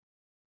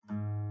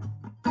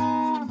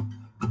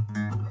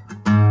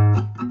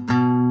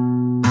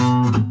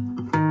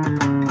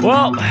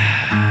Well,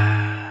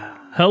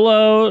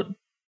 hello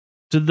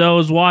to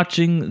those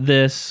watching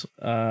this.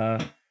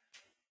 Yet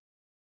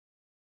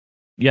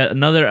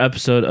another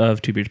episode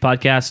of Two Beards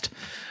Podcast.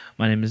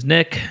 My name is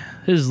Nick.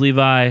 This is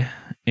Levi,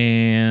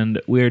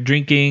 and we're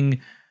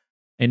drinking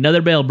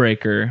another Bale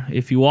Breaker.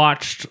 If you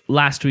watched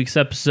last week's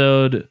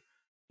episode,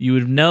 you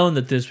would have known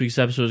that this week's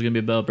episode was going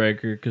to be a Bale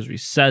Breaker because we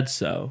said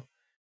so.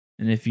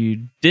 And if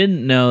you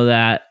didn't know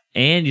that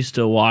and you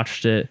still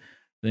watched it,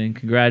 then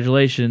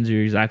congratulations,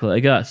 you're exactly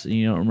like us, and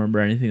you don't remember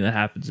anything that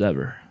happens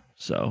ever.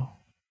 So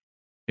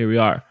here we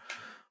are.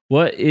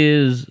 What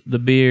is the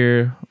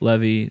beer,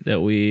 Levy, that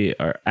we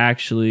are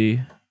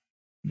actually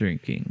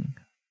drinking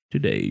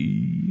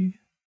today?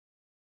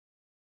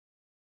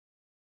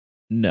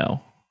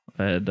 No,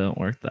 it don't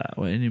work that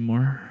way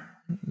anymore.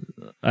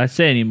 I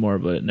say anymore,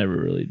 but it never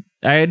really...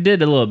 I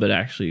did a little bit,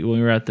 actually, when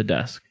we were at the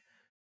desk.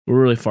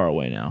 We're really far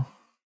away now.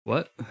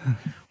 What?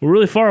 We're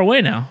really far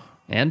away now.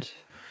 And?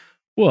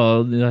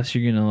 Well, unless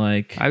you're going to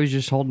like... I was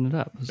just holding it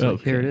up. I was like,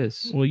 here it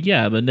is. Well,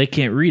 yeah, but they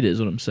can't read it is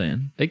what I'm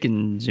saying. They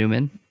can zoom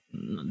in.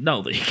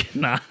 No, they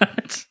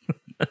cannot.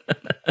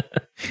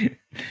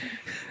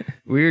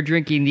 We're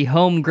drinking the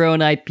Homegrown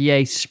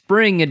IPA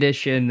Spring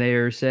Edition. They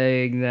are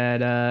saying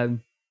that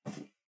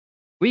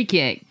we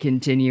can't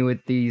continue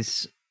with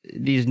these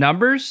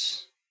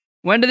numbers.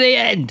 When do they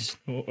end?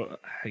 Well,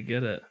 I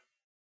get it.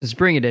 The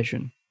Spring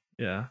Edition.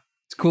 Yeah.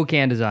 It's a cool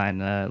can design.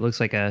 It looks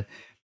like a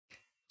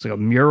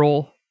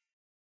mural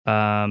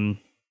that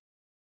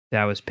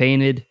was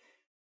painted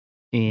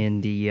in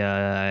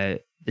the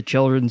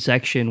children's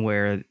section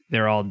where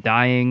they're all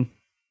dying.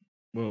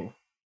 Whoa.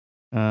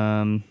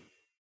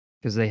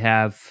 Because they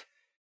have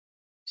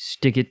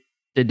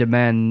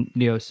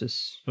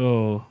stichidiomanosis.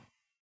 Oh.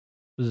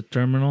 Is it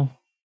terminal?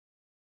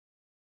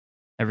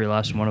 Every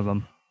last one of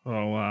them.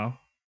 Oh, wow.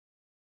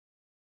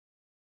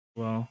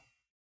 Well,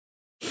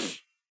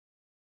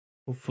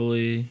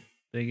 hopefully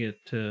they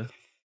get to...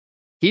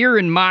 Here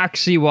in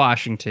Moxie,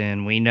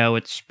 Washington, we know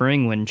it's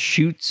spring when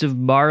shoots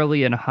of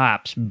barley and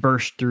hops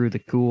burst through the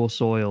cool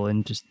soil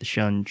into the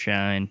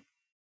sunshine.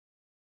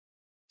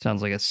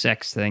 Sounds like a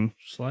sex thing.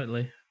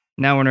 Slightly.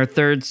 Now in our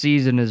third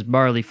season as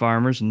barley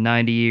farmers,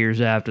 90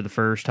 years after the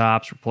first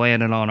hops were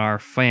planted on our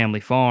family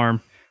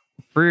farm,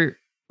 we're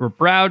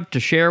proud to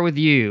share with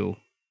you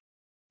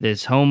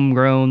this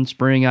homegrown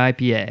spring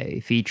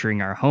IPA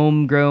featuring our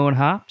homegrown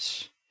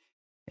hops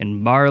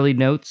and barley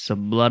notes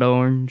of blood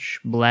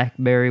orange,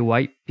 blackberry,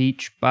 white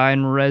peach,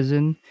 pine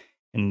resin,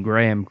 and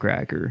graham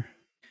cracker.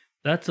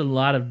 That's a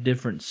lot of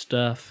different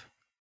stuff.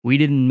 We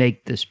didn't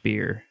make this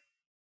beer.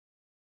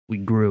 We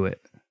grew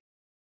it.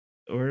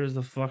 Where does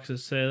the fuck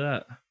does it say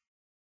that?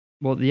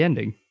 Well, the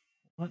ending.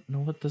 What?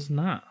 No, it does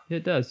not.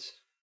 It does.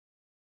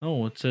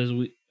 Oh, it says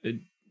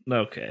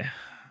okay.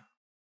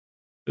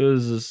 It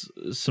was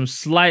some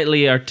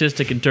slightly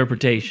artistic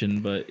interpretation,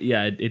 but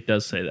yeah, it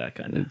does say that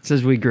kind of. It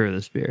says we grew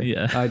this beer.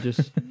 Yeah. I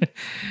just...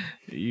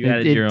 You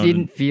added it your own.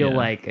 didn't feel yeah.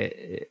 like...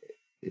 It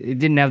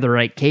didn't have the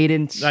right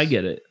cadence. I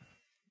get it.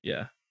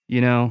 Yeah.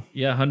 You know?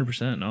 Yeah,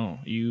 100%. No,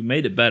 you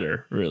made it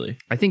better, really.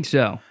 I think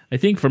so. I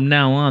think from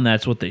now on,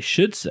 that's what they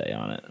should say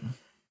on it.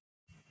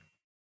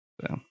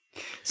 So,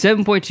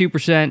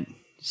 7.2%,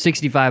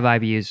 65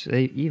 IBUs.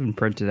 They even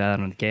printed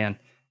that on the can.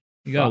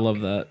 You gotta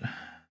love that.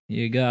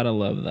 You gotta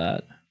love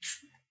that.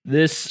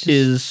 This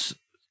is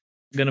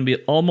gonna be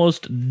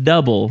almost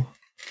double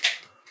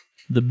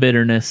the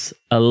bitterness,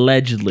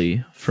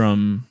 allegedly,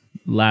 from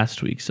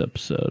last week's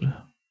episode.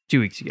 2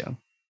 weeks ago.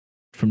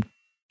 From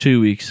 2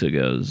 weeks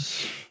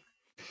ago's.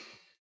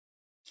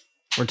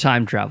 We're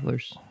time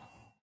travelers.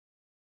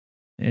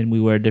 And we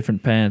wear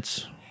different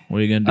pants. What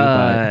are you gonna do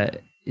about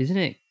it? Isn't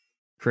it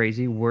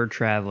crazy? We're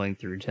traveling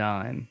through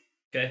time.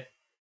 Okay.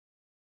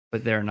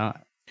 But they're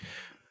not.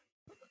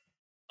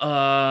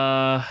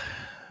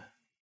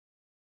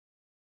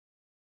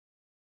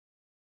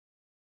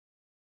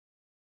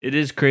 It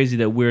is crazy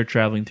that we're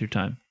traveling through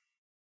time.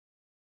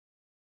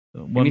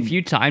 So And if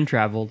you time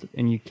traveled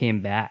and you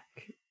came back,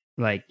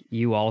 like,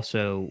 you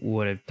also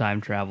would have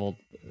time traveled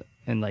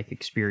and, like,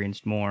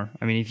 experienced more.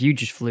 I mean, if you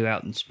just flew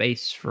out in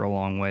space for a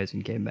long ways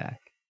and came back,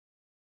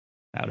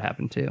 that would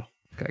happen too.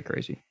 Kind of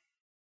crazy.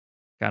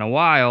 Kind of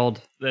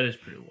wild. that is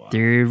pretty wild.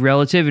 Theory of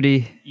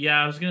relativity.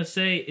 Yeah, I was gonna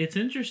say it's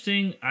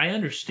interesting. I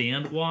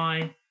understand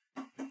why,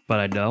 But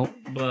I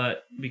don't.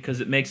 but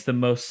because it makes the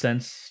most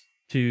sense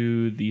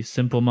to the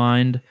simple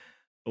mind.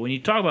 But when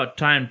you talk about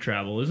time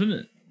travel, isn't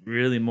it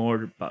really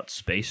more about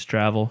space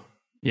travel?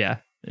 Yeah.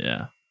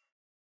 Yeah.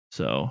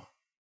 So,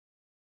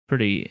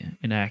 pretty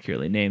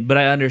inaccurately named. But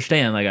I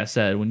understand, like I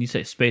said, when you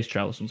say space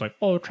travel, someone's like,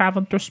 oh,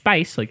 traveling through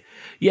space. Like,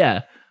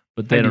 yeah.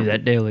 But they I don't do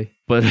that daily.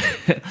 But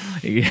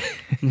you're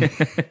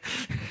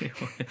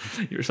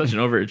such an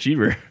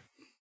overachiever.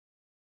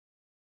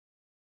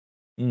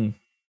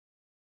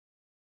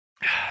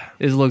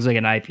 This looks like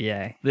an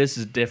IPA. This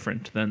is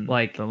different than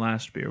Like- the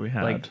last beer we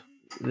had. Like,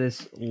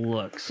 this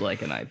looks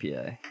like an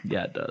IPA.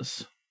 Yeah, it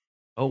does.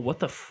 Oh, what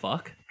the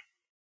fuck?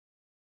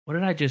 What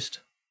did I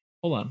just...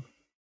 Hold on.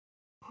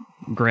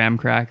 Graham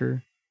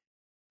cracker.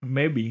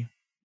 Maybe.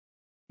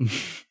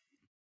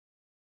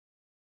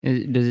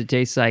 Does it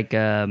taste like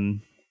I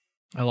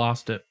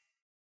lost it.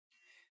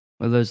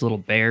 one of those little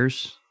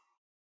bears?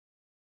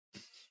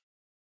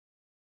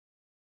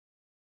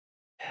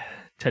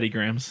 Teddy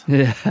Grahams.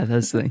 Yeah,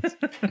 those things.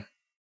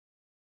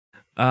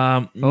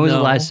 When When was the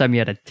last time you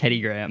had a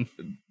Teddy Graham?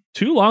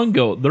 Too long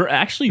ago. They're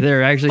actually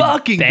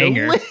fucking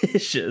banger.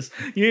 delicious.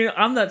 You know,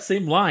 on that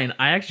same line,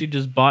 I actually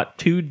just bought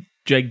 2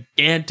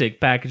 gigantic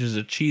packages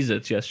of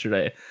Cheez-Its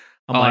yesterday.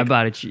 I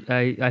bought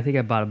I think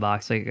I bought a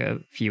box like a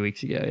few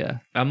weeks ago. Yeah,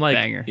 I'm like,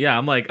 banger. yeah,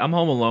 I'm like, I'm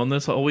home alone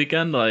this whole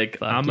weekend. Like,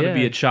 Fuck I'm gonna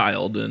be yeah. a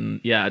child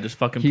and just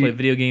fucking play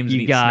video games and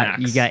You eat got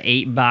snacks. you got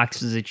 8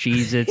 boxes of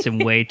Cheez-Its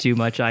and way too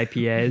much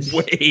IPAs.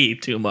 way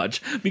too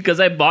much because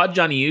I bought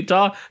Johnny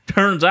Utah.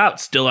 Turns out,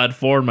 still had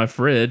 4 in my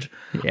fridge,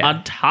 Yeah.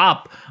 on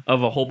top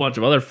of a whole bunch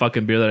of other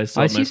fucking beer that I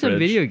still I have in my see some fridge.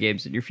 video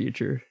games in your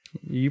future.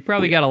 You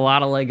probably got a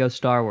lot of Lego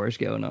Star Wars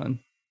going on.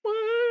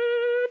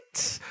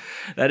 What?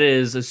 That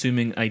is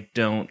assuming I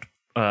don't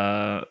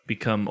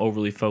become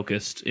overly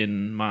focused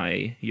in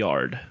my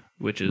yard,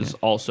 which is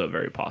also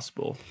very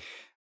possible.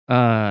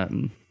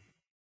 Um,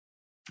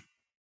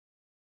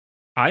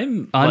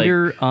 I'm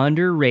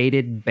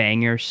underrated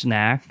banger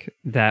snack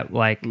that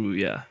like, ooh,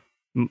 yeah.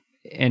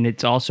 and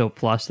it's also a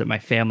plus that my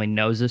family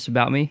knows this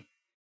about me.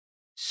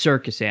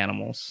 Circus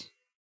animals,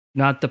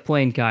 not the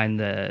plain kind,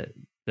 the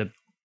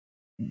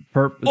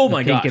Oh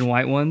my pink gosh. and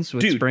white ones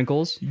with Dude.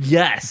 sprinkles.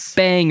 Yes.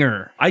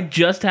 Banger. I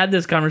just had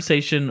this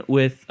conversation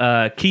with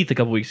Keith a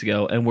couple weeks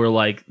ago, and we're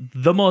like,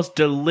 the most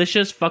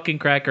delicious fucking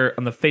cracker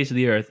on the face of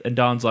the earth. And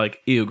Don's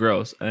like, ew,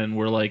 gross. And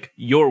we're like,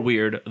 you're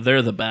weird.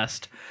 They're the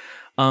best.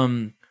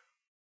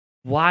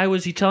 Why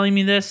was he telling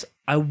me this?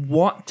 I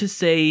want to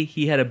say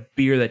he had a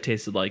beer that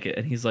tasted like it,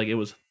 and he's like, it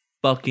was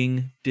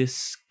fucking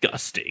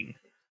disgusting.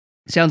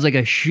 Sounds like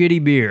a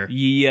shitty beer,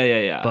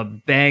 Yeah.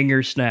 but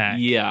banger snack.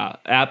 Yeah,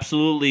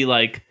 absolutely.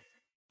 Like,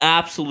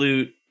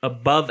 absolute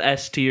above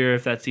S tier,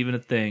 if that's even a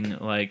thing.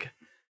 Like,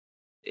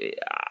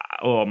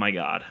 oh my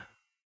God.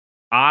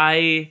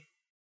 I,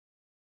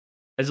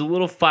 as a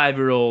little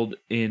 5-year-old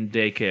in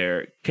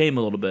daycare, came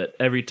a little bit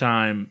every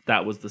time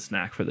that was the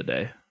snack for the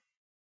day.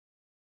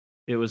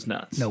 It was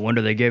nuts. No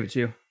wonder they gave it to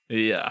you.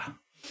 Yeah.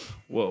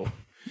 Whoa.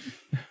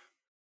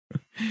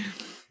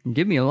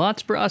 Give me a lot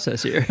to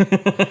process here.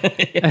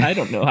 I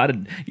don't know how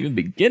to even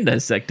begin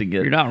dissecting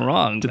it. You're not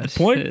wrong. To the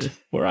point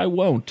where I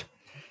won't.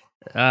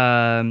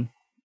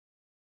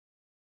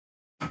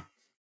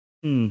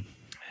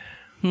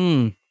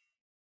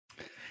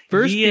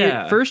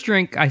 First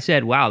drink, I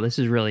said, "Wow, this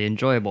is really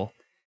enjoyable."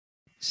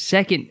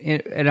 Second,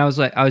 and I was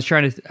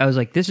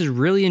like, "This is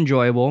really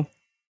enjoyable."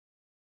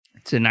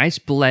 It's a nice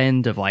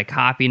blend of like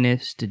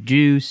hoppiness to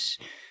juice.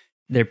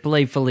 They're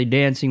playfully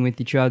dancing with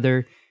each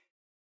other,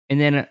 and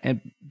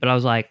then, but I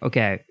was like,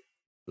 "Okay,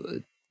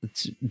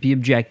 let's be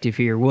objective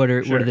here. What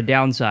are the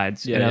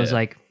downsides?" Yeah, and I was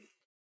like,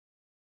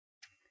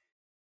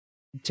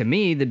 to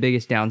me, the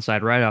biggest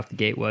downside right off the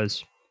gate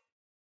was,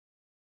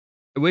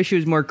 I wish it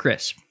was more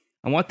crisp.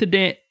 I want the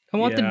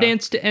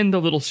dance to end a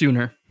little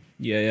sooner.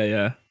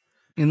 Yeah.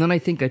 And then I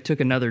think I took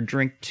another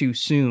drink too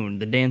soon.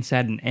 The dance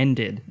hadn't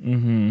ended.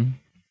 Mm-hmm.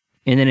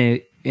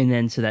 And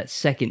then so that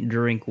second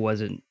drink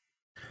wasn't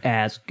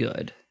as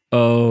good.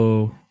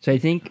 Oh. So I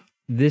think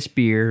this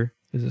beer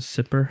Is it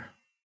sipper?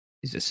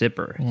 is a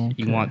sipper. Okay.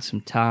 You want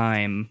some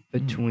time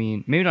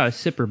between, maybe not a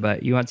sipper,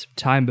 but you want some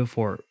time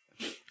before,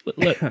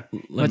 Let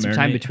want some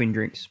time marinate. between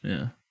drinks.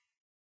 Yeah.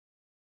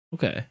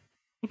 Okay.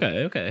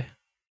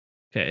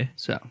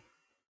 So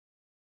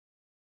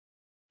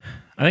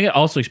I think I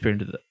also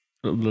experienced that.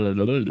 I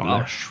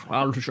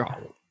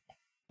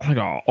think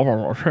I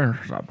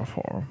experienced that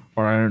before,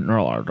 but I didn't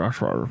realize that's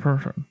the other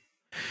person.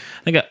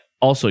 I think I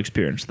also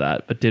experienced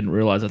that, but didn't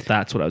realize that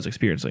that's what I was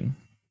experiencing.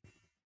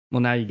 well,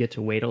 now you get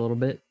to wait a little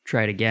bit,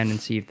 try it again, and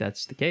see if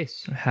that's the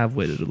case. I have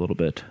waited a little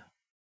bit.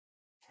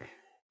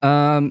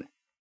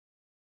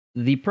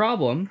 The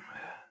problem,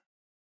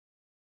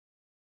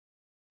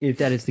 if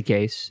that is the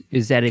case,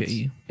 is that it's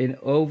Okay. an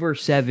over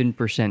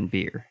 7%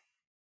 beer.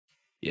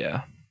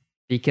 Yeah.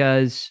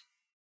 Because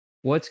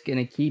what's going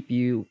to keep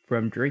you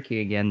from drinking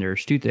again?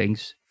 There's 2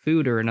 things: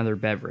 food or another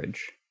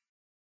beverage.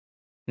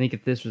 I think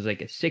if this was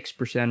like a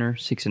 6%er,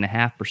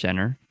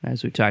 6.5%er,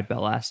 as we talked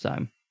about last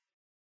time,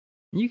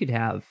 you could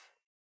have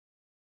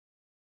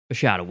a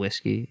shot of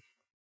whiskey,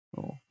 a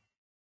little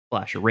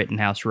flash of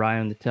Rittenhouse Rye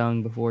on the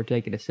tongue before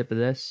taking a sip of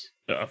this.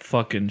 A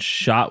fucking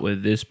shot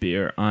with this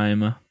beer,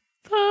 I'm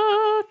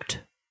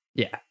fucked.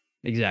 Yeah,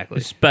 exactly.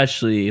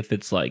 Especially if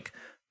it's like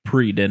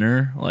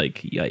pre-dinner.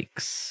 Like,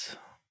 yikes.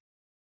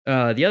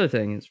 The other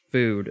thing is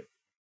food,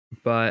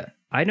 but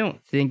I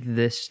don't think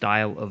this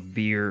style of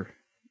beer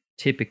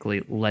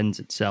typically lends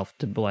itself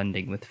to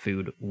blending with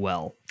food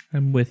well.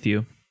 I'm with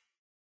you.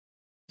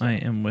 I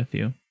am with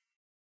you.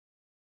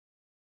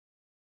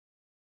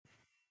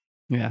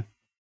 Yeah.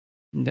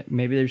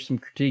 Maybe there's some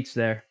critiques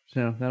there,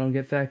 so that'll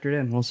get factored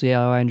in. We'll see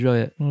how I enjoy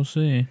it. We'll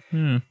see.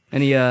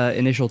 Any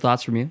initial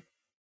thoughts from you?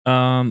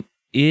 I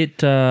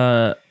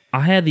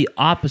had the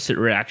opposite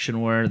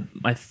reaction where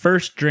my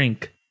first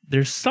drink,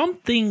 there's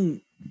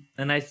something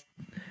and I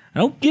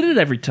don't get it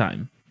every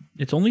time.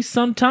 It's only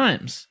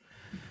sometimes.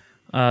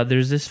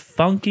 There's this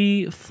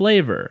funky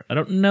flavor. I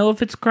don't know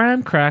if it's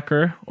graham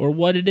cracker or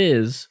what it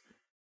is,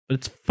 but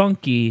it's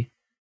funky.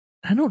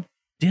 I don't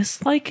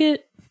dislike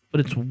it,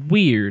 but it's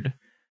weird.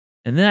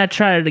 And then I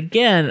tried it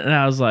again, and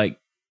I was like,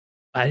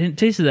 I didn't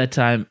taste it that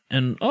time,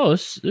 and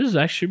this is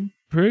actually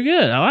pretty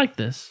good. I like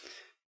this.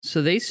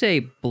 So they say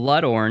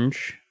blood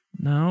orange.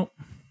 No.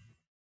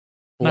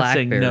 I'm not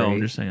saying Blackberry. no,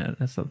 I'm just saying that.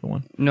 That's not the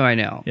one. No, I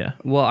know. Yeah.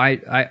 Well,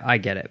 I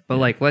get it. But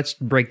like, let's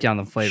break down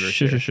the flavors.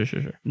 Sure.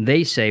 here.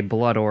 They say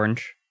blood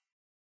orange.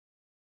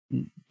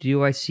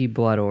 Do I see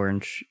blood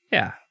orange?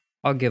 Yeah.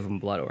 I'll give them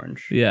blood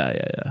orange.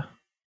 Yeah.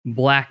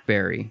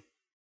 Blackberry.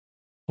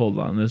 Hold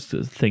on, this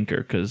is thinker,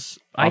 because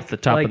off the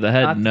top of the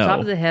head, off no. the top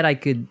of the head, I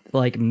could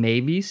like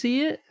maybe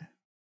see it,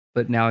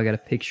 but now I got to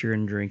picture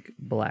and drink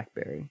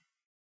blackberry.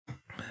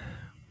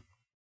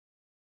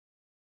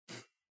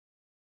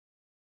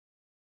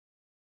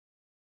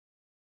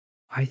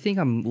 I think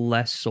I'm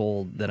less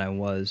sold than I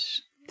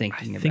was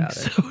thinking about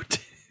it. so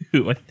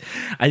too.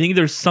 I think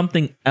there's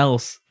something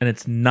else, and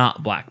it's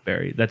not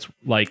blackberry. That's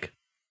like,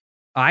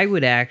 I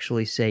would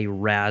actually say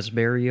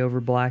raspberry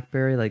over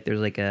blackberry. Like there's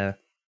like a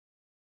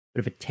bit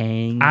of a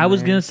tang. I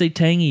was there. gonna say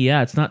tangy.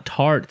 Yeah, it's not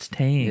tart. It's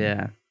tang.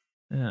 Yeah.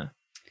 Yeah.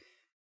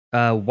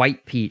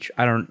 White peach.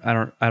 I don't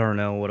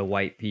know what a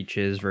white peach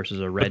is versus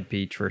a red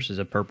peach versus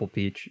a purple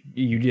peach.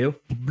 You do?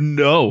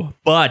 No,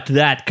 but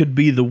that could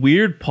be the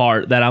weird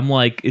part that I'm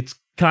like, it's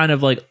kind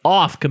of like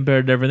off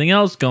compared to everything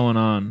else going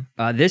on.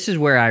 This is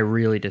where I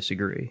really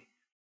disagree.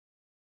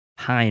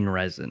 Pine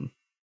resin.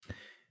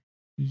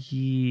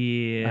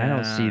 Yeah. I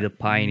don't see the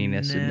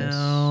pininess in this.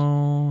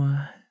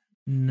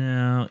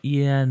 No.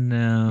 Yeah,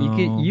 no.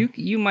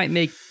 You might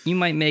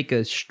make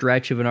a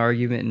stretch of an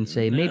argument and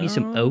say maybe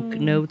some oak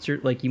notes, or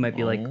like you might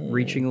be like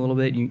reaching a little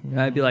bit.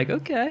 I'd be like,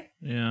 okay,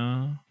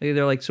 Yeah. maybe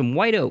they're like some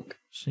white oak.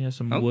 So yeah,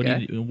 some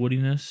Okay.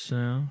 woodiness.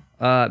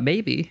 Yeah.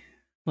 Maybe.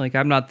 Like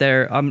I'm not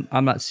there.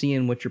 I'm not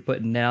seeing what you're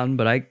putting down,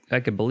 but I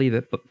could believe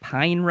it. But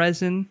pine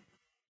resin,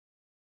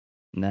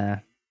 nah.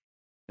 And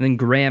then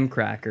graham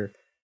cracker.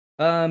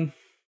 I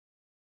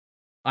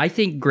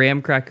think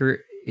graham cracker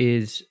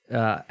is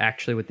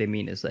actually what they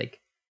mean is like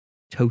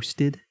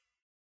toasted,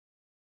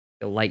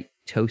 a light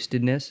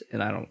toastedness,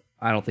 and I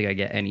don't think I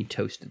get any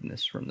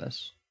toastedness from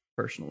this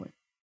personally.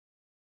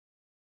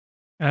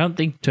 I don't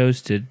think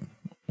toasted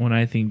when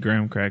I think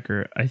graham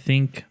cracker. I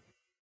think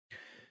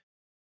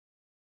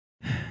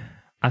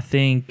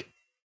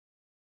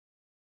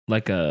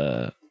like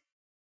a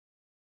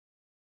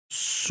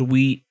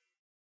sweet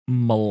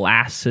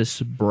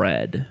molasses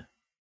bread.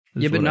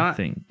 Is Yeah, but what I not-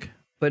 think.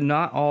 But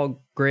not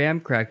all graham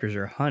crackers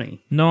are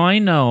honey. No, I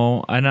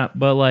know.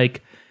 But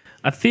like,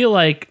 I feel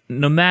like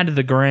no matter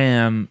the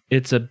gram,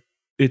 it's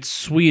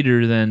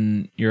sweeter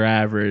than your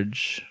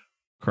average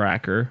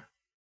cracker.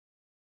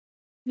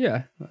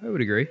 Yeah, I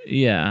would agree.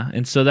 Yeah,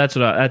 and so that's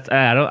what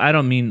I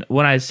don't mean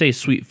when I say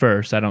sweet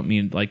first. I don't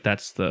mean like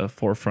that's the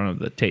forefront of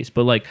the taste,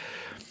 but like,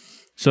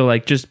 so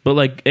like just but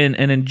like and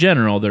in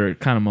general they're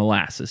kind of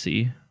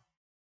molassesy.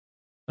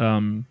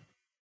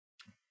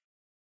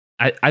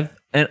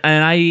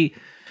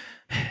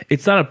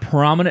 It's not a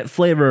prominent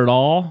flavor at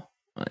all,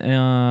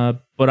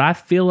 but I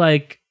feel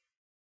like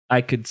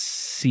I could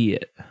see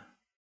it,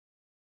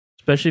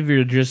 especially if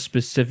you're just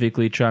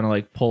specifically trying to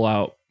like pull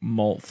out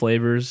malt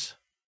flavors.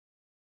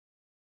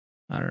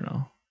 I don't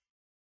know.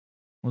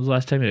 When was the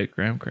last time you had a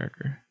graham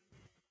cracker?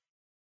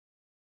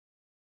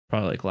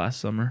 Probably like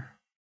last summer.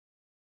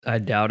 I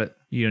doubt it.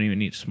 You don't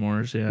even eat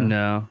s'mores, yeah.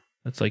 No.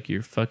 That's like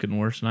your fucking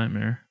worst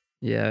nightmare.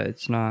 Yeah,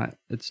 it's not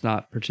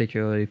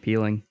particularly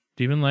appealing.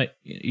 Do you even like,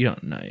 you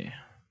don't know.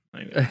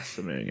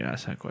 Somebody can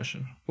ask that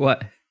question.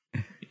 What?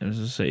 I was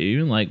just say, you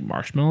even like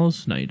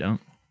marshmallows? No, you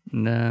don't.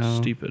 No.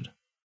 Stupid.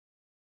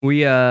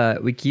 We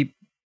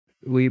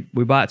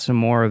bought some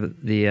more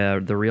of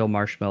the real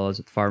marshmallows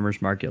at the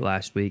farmer's market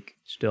last week.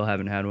 Still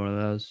haven't had one of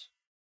those.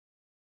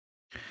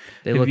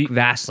 They look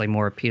vastly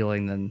more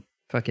appealing than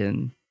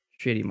fucking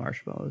shitty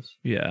marshmallows.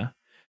 Yeah.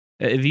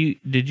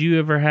 Did you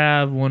ever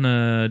have one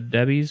of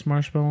Debbie's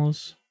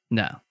marshmallows?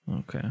 No.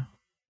 Okay.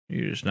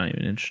 You're just not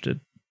even interested.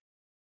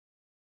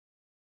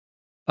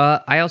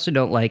 I also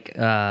don't like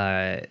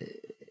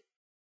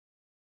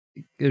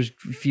there's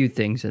a few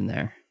things in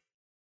there.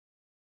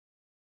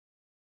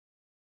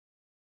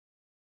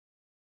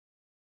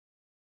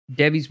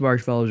 Debbie's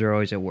marshmallows are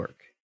always at work.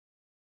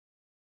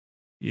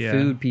 Yeah.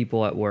 Food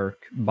people at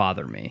work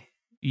bother me.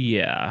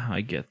 Yeah,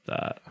 I get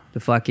that. The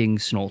fucking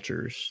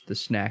snulchers, the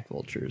snack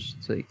vultures.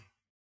 It's like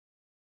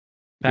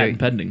Patent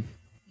pending.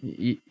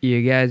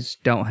 you guys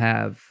don't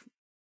have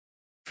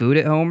food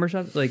at home or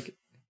something? Like,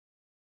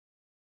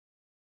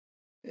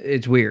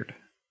 it's weird.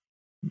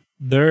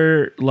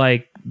 They're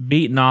like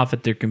beating off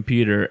at their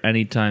computer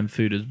anytime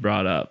food is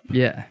brought up.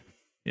 Yeah.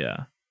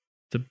 Yeah.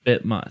 It's a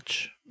bit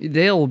much.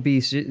 They'll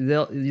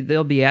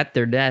be at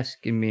their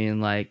desk and being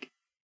like,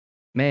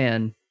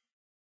 man,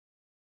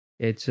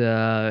 it's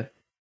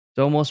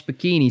almost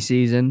bikini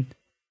season.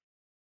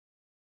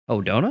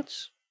 Oh,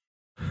 donuts?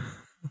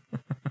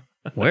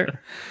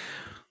 Where?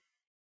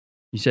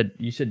 You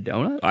said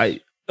donuts?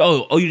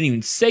 You didn't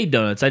even say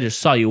donuts. I just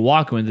saw you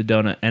walking with the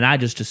donut, and I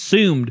just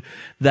assumed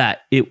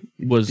that it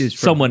was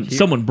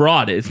someone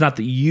brought it. It's not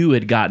that you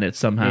had gotten it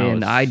somehow.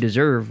 And I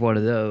deserve one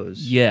of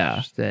those.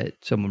 Yeah. That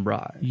someone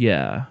brought.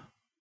 Yeah.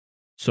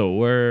 So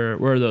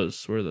where are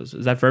those? Where are those?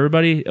 Is that for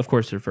everybody? Of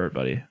course they're for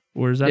everybody.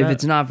 Where is that? If at?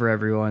 it's not for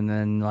everyone,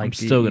 then like I'm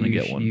still gonna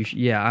get one.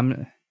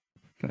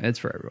 It's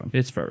for everyone.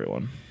 It's for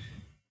everyone.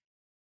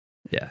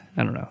 Yeah,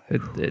 I don't know.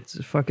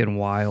 It's fucking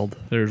wild.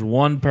 There's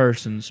one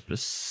person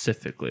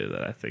specifically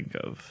that I think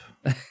of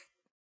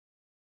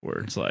where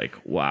it's like,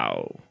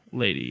 wow,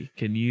 lady,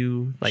 can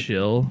you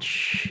chill?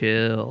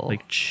 Chill.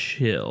 Like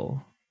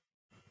chill.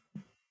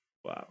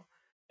 Wow.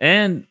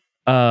 And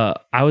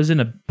I was in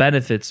a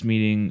benefits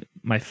meeting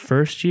my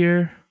first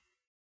year.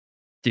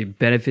 Dude,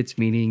 benefits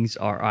meetings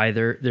are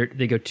either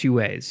they go two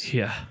ways.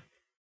 Yeah.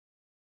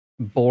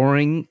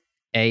 Boring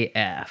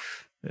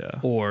AF.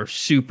 Yeah. Or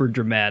super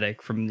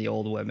dramatic from the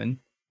old women.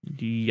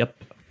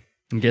 Yep.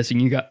 I'm guessing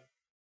you got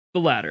the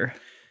latter.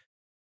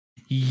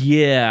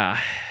 Yeah.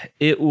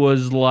 It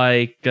was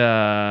like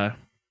I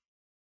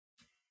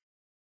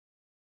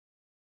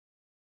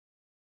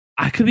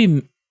could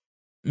be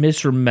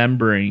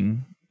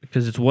misremembering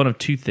because it's one of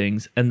two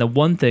things. And the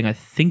one thing I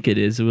think it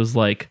was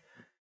like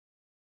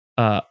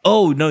there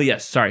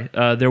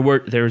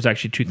was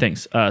actually two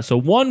things. So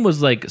one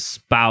was like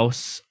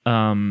spouse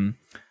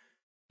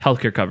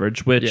healthcare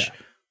coverage, which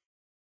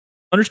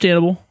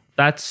understandable.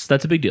 That's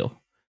a big deal.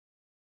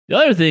 The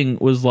other thing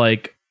was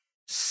like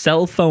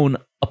cell phone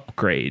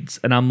upgrades,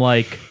 and I'm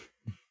like,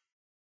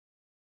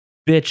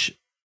 bitch,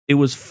 it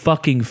was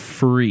fucking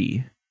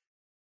free.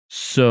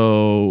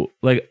 So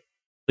like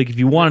if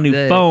you want a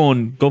new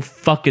phone, go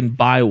fucking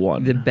buy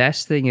one. The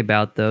best thing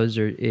about those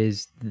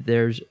is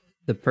there's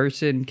the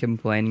person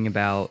complaining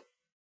about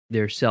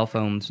their cell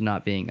phones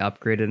not being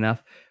upgraded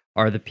enough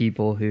are the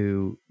people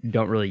who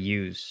don't really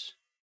use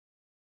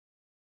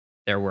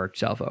their work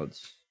cell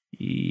phones.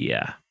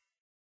 Yeah.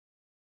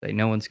 Like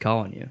no one's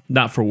calling you.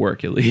 Not for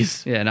work, at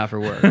least. Yeah, not for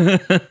work.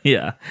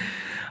 Yeah.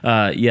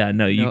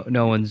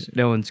 No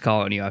one's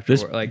calling you after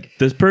work. Like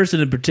this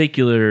person in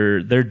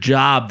particular, their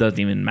job doesn't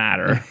even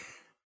matter.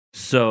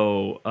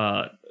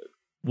 So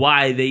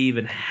why they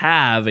even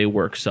have a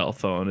work cell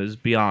phone is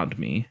beyond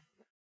me.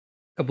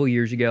 A couple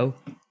years ago,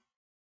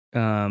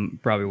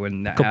 probably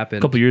when that happened.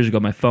 A couple years ago,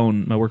 my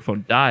work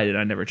phone died, and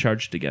I never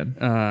charged it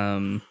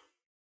again.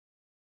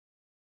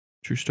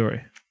 True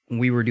story.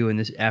 We were doing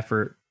this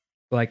effort.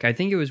 Like, I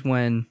think it was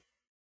when,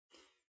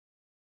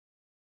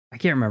 I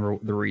can't remember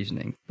the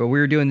reasoning, but we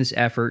were doing this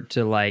effort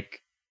to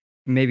like,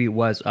 maybe it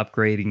was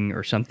upgrading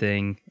or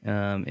something.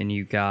 And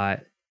you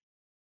got,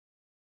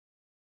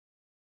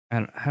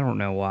 I don't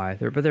know why,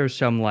 but there was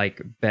some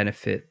like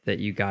benefit that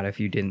you got if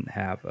you didn't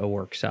have a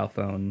work cell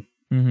phone,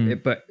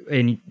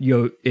 and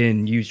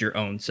use your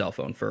own cell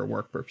phone for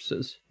work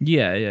purposes.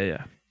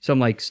 Yeah. Some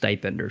like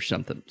stipend or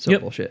something.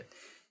 Bullshit.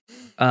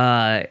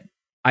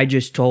 I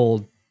just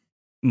told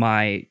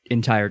my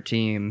entire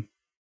team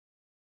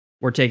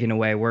we're taking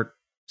away work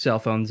cell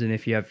phones, and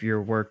if you have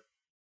your work,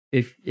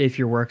 if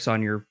your work's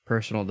on your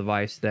personal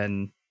device,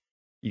 then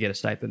you get a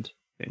stipend,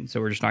 and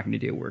so we're just not going to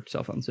do work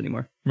cell phones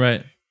anymore.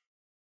 Right.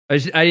 I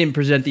didn't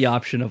present the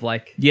option of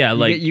like,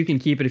 you can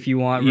keep it if you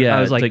want. Yeah,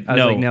 I was like,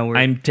 no,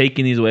 I'm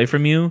taking these away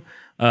from you.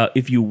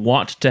 If you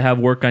want to have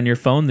work on your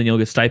phone, then you'll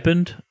get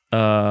stipend.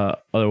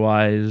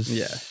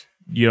 Otherwise,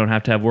 you don't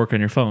have to have work on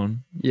your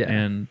phone. Yeah,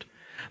 and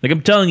like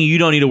I'm telling you, you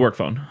don't need a work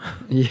phone.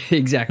 Yeah,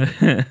 exactly.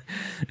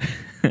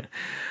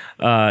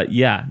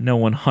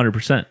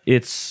 100%.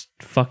 It's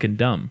fucking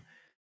dumb.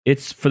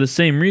 It's for the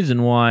same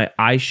reason why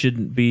I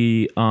shouldn't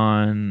be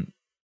on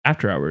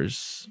After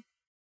Hours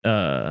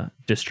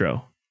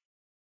distro.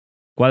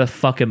 Why the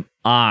fuck am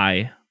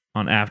I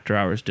on After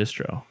Hours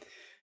distro?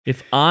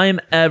 If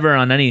I'm ever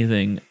on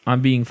anything,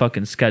 I'm being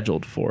fucking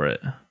scheduled for it.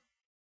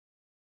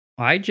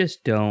 I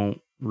just don't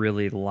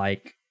really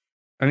like.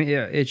 I mean,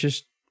 yeah, I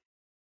just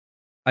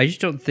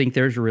don't think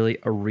there's really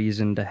a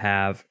reason to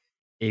have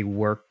a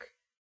work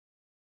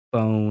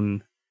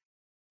phone,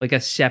 like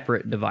a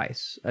separate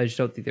device. I just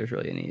don't think there's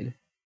really a need.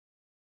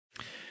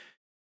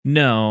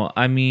 No,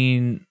 I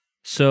mean,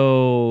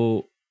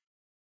 so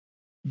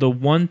the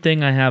one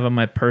thing I have on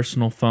my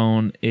personal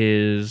phone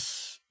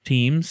is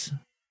Teams.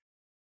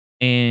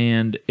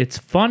 And it's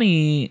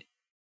funny,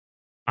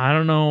 I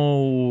don't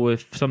know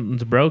if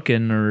something's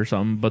broken or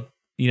something, but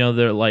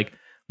they're like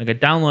I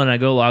download and I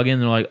go log in,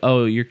 and they're like,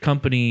 oh, your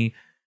company,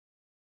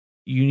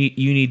 you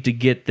need to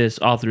get this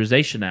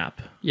authorization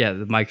app. Yeah,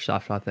 the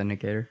Microsoft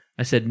Authenticator.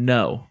 I said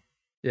no.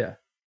 Yeah.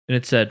 And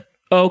it said,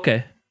 oh,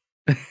 okay.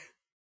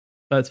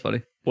 That's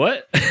funny.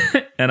 What?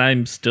 And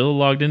I'm still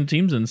logged in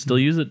Teams and still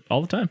use it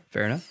all the time.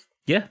 Fair enough.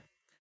 Yeah.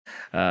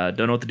 Don't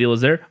know what the deal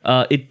is there.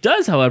 It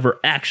does, however,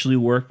 actually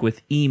work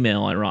with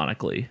email,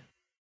 ironically.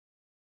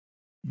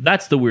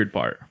 That's the weird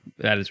part.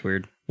 That is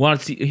weird.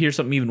 Want to hear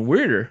something even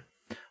weirder?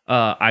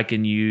 I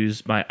can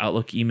use my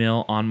Outlook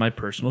email on my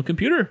personal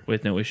computer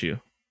with no issue.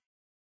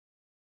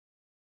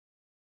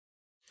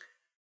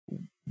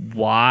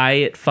 why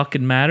it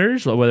fucking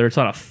matters, or whether it's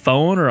on a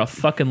phone or a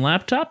fucking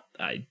laptop,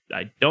 I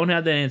don't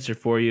have that answer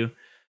for you.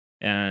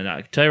 And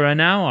I can tell you right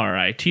now, our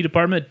IT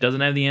department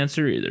doesn't have the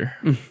answer either.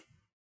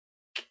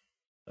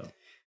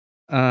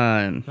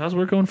 How's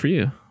work going for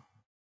you?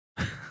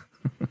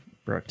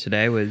 Bro,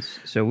 today was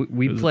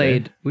we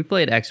played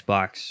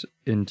Xbox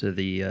into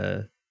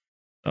the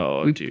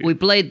dude. We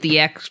played the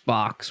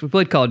Xbox. We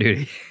played Call of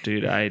Duty.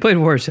 Dude, I played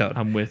Warzone.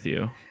 I'm with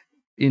you.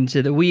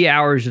 Into the wee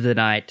hours of the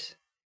night.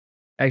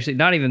 Actually,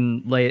 not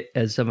even late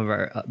as some of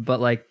our,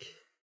 but like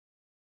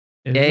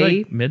it was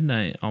like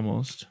midnight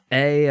almost.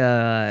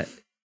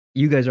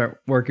 You guys aren't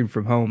working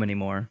from home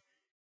anymore.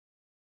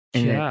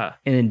 And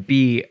then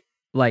B,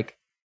 like,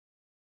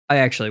 I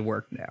actually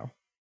work now.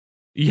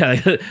 Yeah,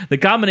 the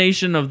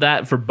combination of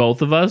that for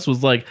both of us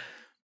was like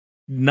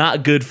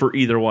not good for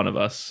either one of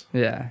us.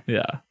 Yeah.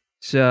 Yeah.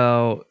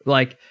 So,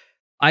 like,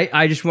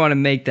 I just want to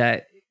make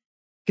that,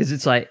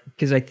 because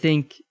I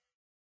think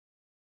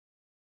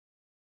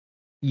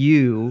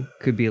you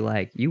could be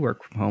like, you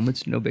work from home,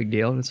 it's no big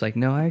deal. And it's like,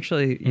 no, I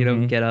actually, you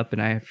know, get up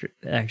and I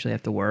actually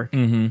have to work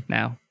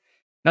now.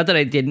 Not that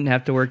I didn't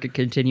have to work at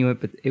Continuum,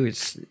 but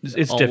it's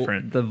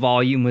different. The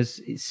volume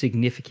was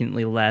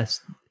significantly less.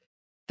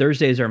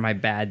 Thursdays are my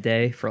bad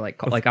day for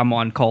like I'm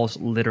on calls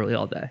literally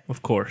all day.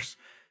 Of course.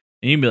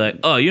 And you'd be like,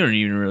 oh, you don't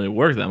even really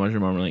work that much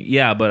anymore. I'm like,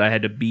 yeah, but I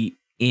had to be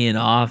in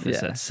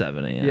office at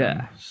 7 a.m.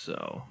 Yeah.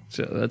 So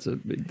that's a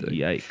big thing.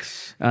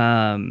 Yikes.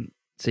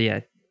 So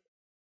yeah.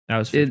 I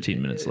was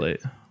 15 minutes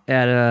late.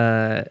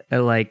 At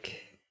like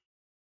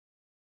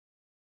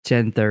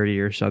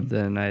 10:30 or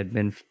something, I had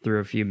been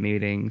through a few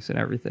meetings and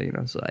everything, and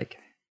I was like, if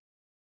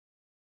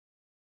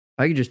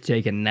I could just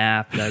take a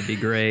nap, that'd be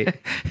great.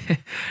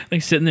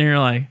 Like sitting there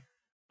like,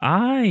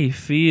 I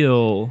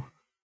feel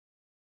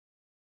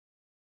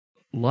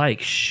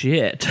like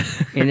shit.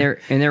 and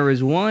there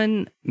was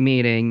one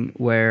meeting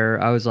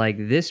where I was like,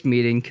 this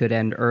meeting could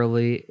end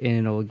early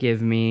and it'll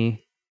give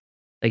me,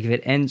 like, if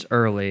it ends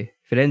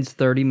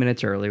 30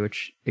 minutes early,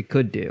 which it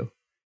could do,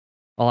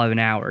 I'll have an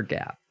hour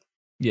gap.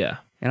 Yeah.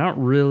 And I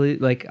don't really,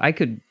 like, I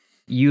could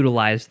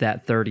utilize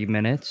that 30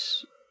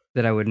 minutes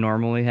that I would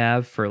normally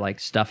have for, like,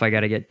 stuff I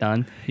got to get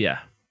done. Yeah.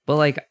 But,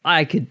 like,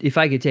 if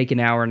I could take an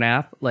hour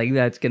nap, like,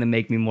 that's going to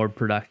make me more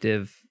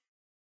productive.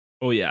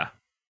 Oh, yeah.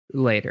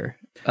 Later.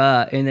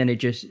 And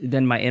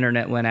then my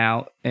internet went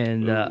out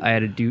and I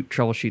had to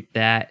troubleshoot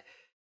that.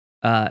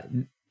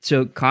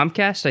 So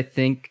Comcast, I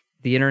think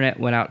the internet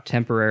went out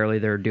temporarily.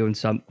 They were doing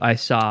I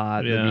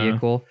saw the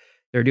vehicle.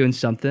 They're doing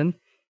something.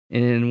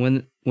 And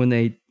when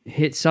they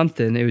hit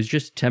something, it was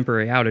just a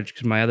temporary outage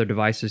because my other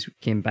devices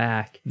came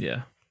back.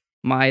 Yeah.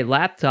 My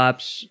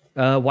laptop's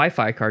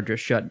Wi-Fi card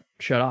just shut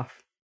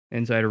off.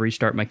 And so I had to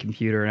restart my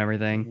computer and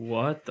everything.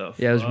 What the fuck?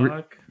 Yeah, it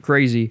was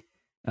crazy.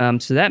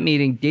 So that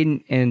meeting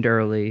didn't end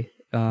early.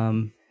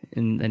 And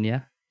then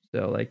yeah.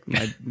 So like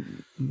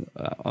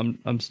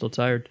I'm still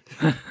tired.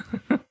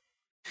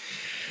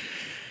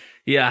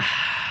 Yeah,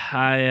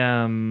 I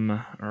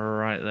am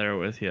right there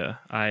with you.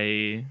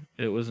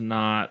 It was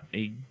not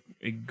a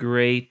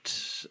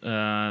great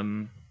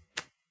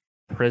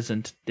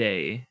present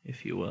day,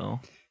 if you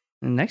will.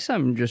 And next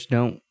time, just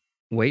don't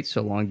wait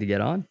so long to get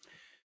on.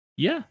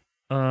 Yeah.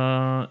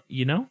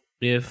 You know,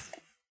 if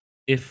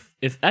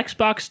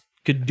Xbox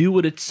could do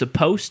what it's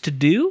supposed to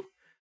do,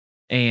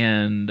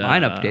 and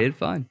mine updated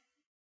fine.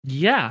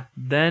 Yeah,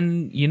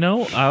 then you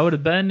know I would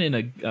have been in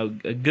a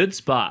good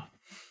spot.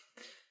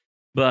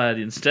 But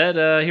instead,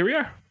 here we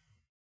are.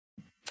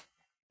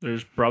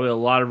 There's probably a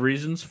lot of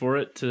reasons for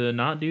it to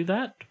not do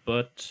that,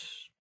 but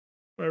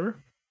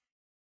whatever.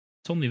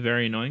 It's only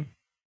very annoying.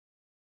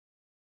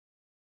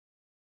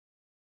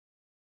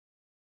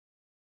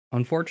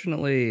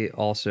 Unfortunately,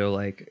 also,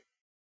 like,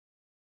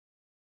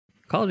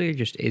 Call of Duty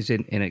just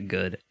isn't in a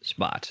good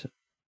spot.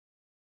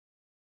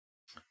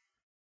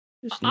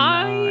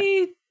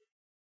 The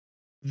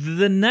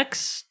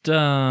next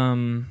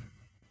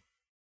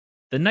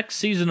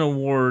season of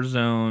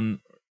Warzone,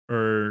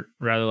 or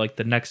rather like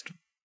the next,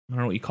 I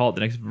don't know what you call it,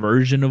 the next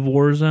version of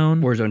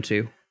Warzone. Warzone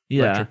 2.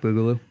 Yeah. Electric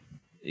Boogaloo.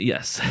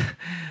 Yes.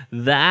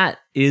 That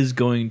is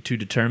going to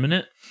determine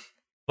it.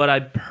 But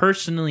I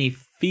personally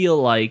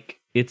feel like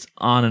it's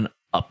on an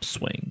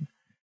upswing.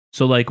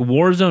 So like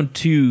Warzone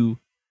 2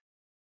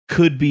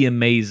 could be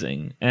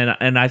amazing.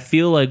 And I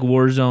feel like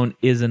Warzone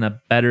is in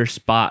a better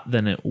spot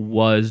than it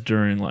was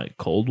during like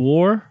Cold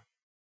War.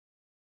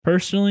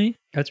 Personally.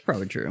 That's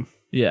probably true.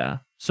 Yeah.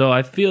 So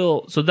I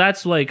feel, so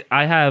that's like,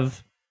 I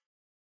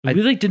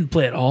really didn't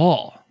play at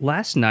all.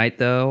 Last night,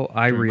 though,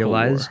 I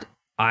realized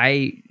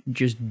I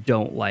just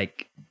don't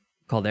like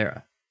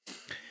Caldera.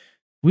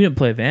 We didn't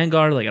play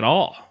Vanguard like at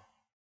all.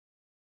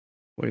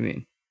 What do you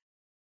mean?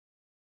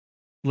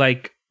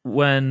 Like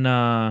when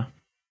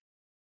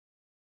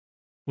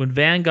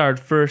Vanguard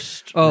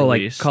first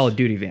released, like Call of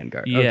Duty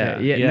Vanguard. Yeah,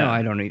 okay. Yeah. No,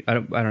 I don't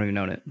even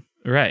own it.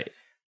 Right.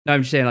 No,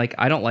 I'm just saying, like,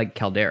 I don't like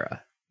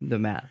Caldera, the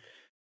map.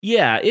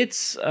 Yeah,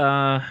 it's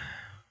I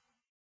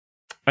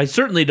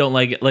certainly don't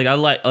like it. Like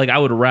I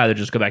would rather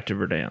just go back to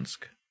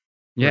Verdansk.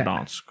 Yeah.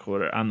 Verdansk,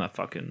 whatever. I'm not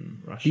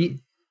fucking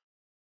Russian.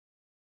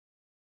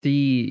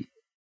 The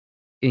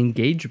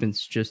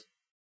engagements just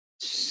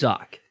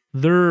suck.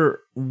 They're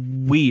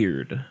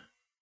weird.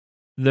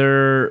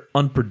 They're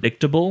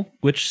unpredictable,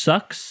 which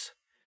sucks.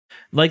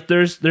 Like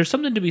there's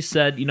something to be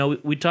said. You know,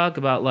 we talk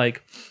about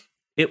like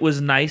it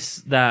was nice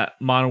that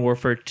Modern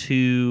Warfare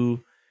 2,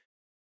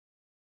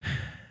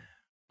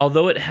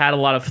 although it had a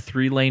lot of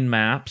 3-lane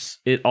maps,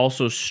 it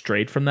also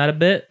strayed from that a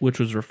bit, which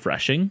was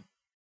refreshing.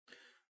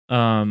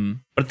 But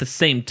at the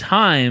same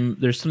time,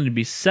 there's something to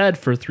be said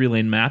for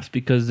 3-lane maps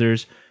because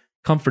there's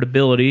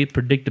comfortability,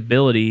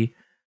 predictability,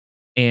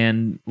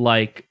 and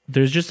like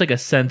there's just like a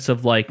sense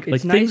of like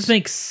It's things nice.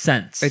 make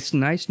sense. It's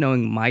nice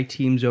knowing my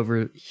team's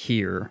over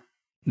here,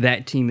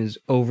 that team is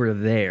over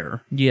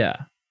there. Yeah.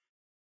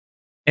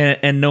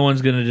 And no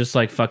one's gonna just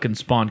like fucking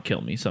spawn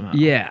kill me somehow.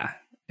 Yeah,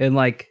 and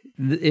like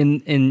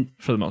in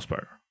For the most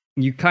part.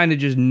 you kind of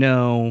just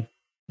know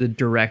the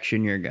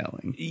direction you're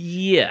going.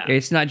 Yeah.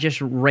 It's not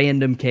just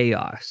random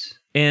chaos.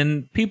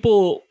 And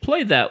people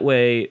played that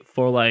way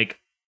for like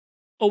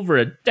over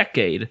a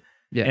decade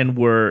Yeah. and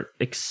were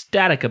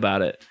ecstatic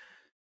about it.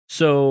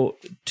 So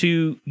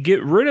to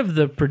get rid of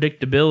the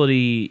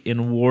predictability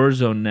in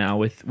Warzone now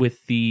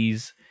with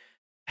these,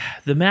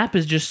 the map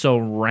is just so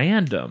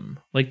random.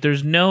 Like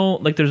there's no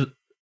like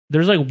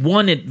there's like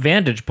one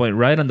vantage point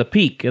right on the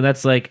peak, and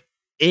that's like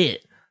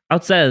it.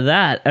 Outside of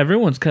that,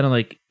 everyone's kind of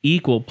like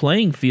equal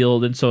playing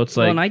field, and so it's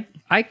like, well, and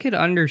I could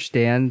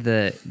understand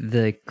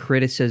the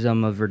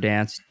criticism of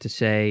Verdansk to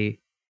say,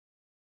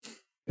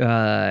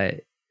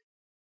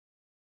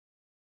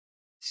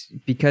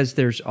 because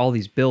there's all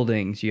these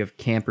buildings, you have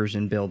campers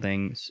in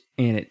buildings,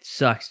 and it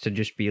sucks to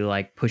just be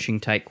like pushing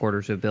tight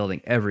quarters of a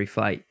building every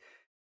fight.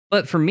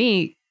 But for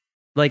me,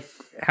 like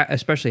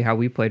especially how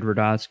we played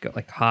Verdansk,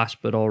 like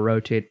hospital,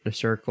 rotate the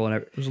circle,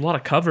 and there's a lot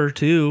of cover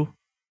too.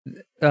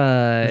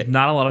 There's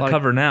not a lot of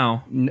cover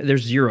now.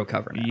 There's zero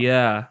cover now.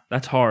 Yeah,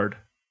 that's hard.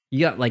 You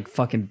got like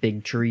fucking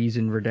big trees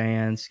in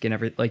Verdansk and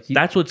everything. Like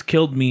That's what's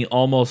killed me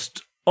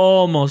almost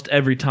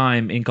every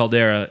time in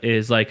Caldera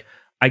is like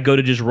I go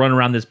to just run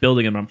around this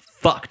building and I'm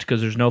fucked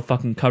because there's no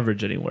fucking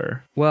coverage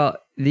anywhere. well,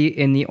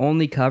 the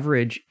only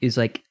coverage is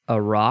like a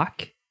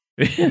rock,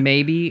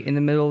 maybe in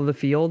the middle of the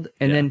field,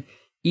 and Yeah. then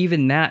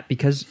even that,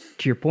 because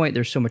to your point,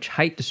 there's so much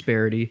height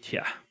disparity.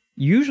 Yeah.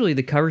 Usually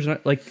the coverage,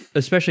 not like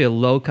especially a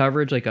low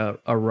coverage, like a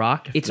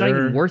rock, it's not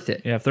even they're- worth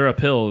it. Yeah, if they're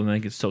uphill, then they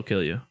can still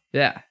kill you.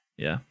 Yeah.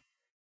 Yeah.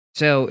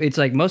 So it's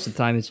like most of the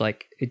time, it's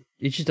like it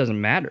just doesn't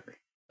matter.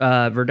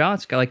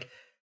 Verdansk, like,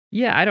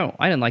 yeah, I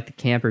didn't like the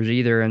campers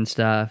either and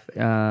stuff.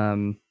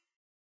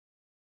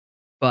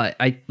 But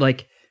I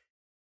like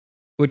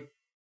what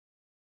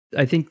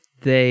I think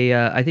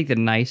I think the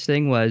nice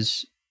thing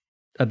was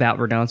about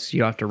Verdansk, you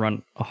don't have to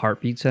run a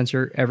heartbeat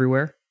sensor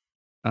everywhere,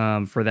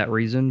 for that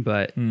reason.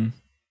 But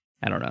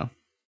I don't know.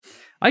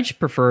 I just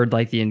preferred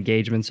like the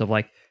engagements of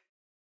like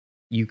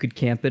you could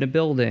camp in a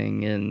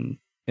building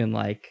and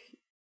like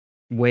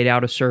wait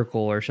out a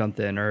circle or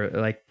something, or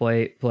like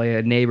play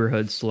a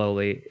neighborhood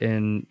slowly.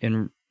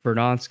 In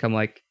Verdansk, I'm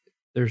like,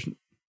 there's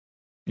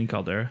In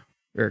Caldera.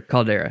 or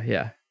Caldera,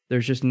 yeah.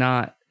 There's just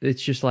not.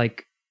 It's just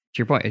like, to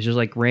your point, it's just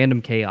like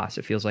random chaos.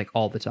 It feels like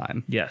all the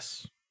time.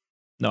 Yes.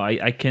 No,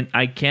 I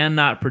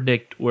cannot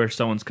predict where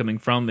someone's coming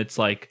from. It's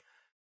like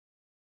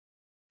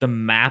the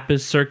map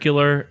is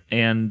circular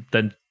and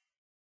the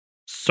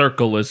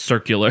circle is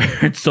circular.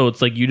 So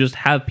it's like you just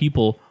have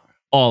people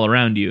all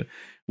around you,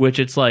 which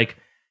it's like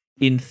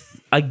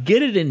I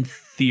get it in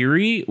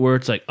theory where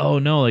it's like, oh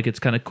no, like it's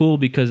kind of cool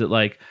because it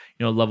like,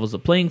 you know, levels the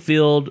playing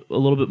field a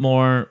little bit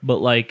more, but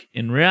like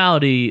in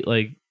reality,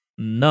 like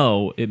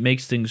no, it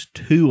makes things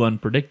too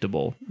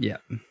unpredictable. Yeah.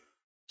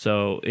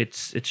 So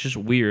it's just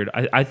weird.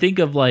 I think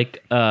of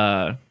like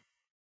well,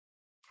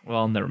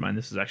 never mind.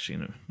 This is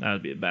actually that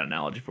would be a bad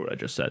analogy for what I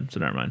just said. So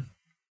never mind.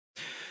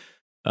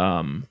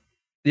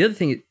 The other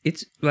thing,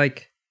 it's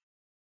like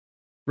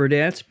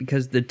Verdansk,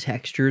 because the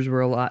textures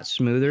were a lot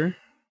smoother,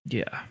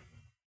 Yeah.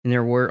 and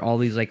there weren't all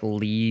these like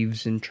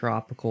leaves and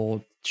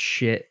tropical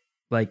shit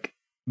like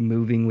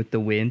moving with the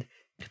wind.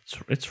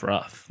 It's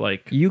rough.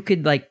 Like You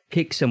could like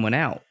pick someone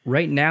out.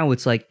 Right now,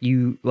 it's like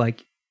you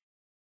like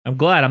I'm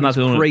glad I'm not it's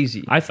the only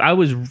crazy. I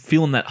was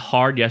feeling that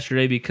hard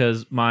yesterday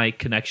because my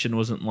connection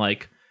wasn't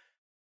like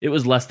it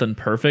was less than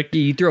perfect.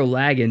 You throw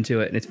lag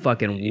into it, and it's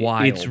fucking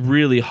wild. It's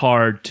really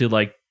hard to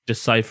like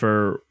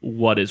decipher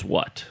what is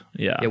what.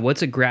 Yeah. Yeah,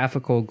 what's a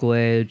graphical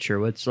glitch, or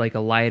what's like a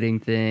lighting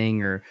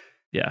thing, or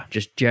Yeah.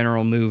 just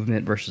general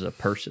movement versus a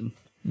person.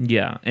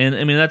 Yeah. And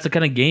I mean that's the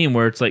kind of game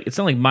where it's like it's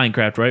not like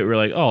Minecraft, right? We're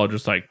like, "Oh, I'll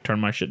just like turn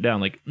my shit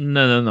down." Like,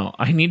 no.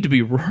 I need to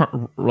be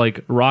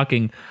like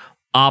rocking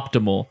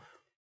optimal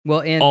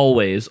Well, and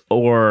always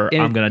or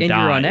I'm going to die.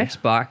 And you're on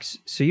Xbox,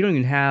 so you don't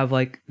even have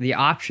like the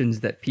options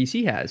that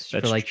PC has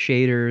That's for like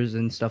shaders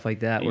and stuff like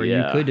that, where you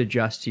Yeah. could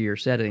adjust to your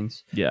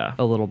settings Yeah.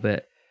 a little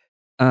bit.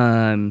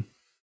 I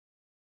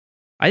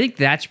think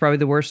that's probably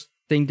the worst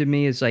thing to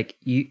me is like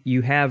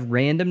you have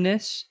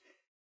randomness,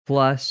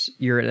 Plus,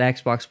 you're an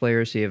Xbox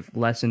player, so you have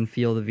lessened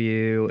field of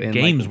view. And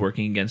Game's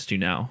working against you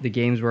now. The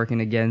game's working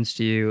against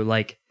you.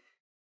 Like,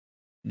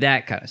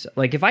 that kind of stuff.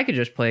 Like, if I could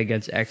just play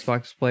against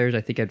Xbox players,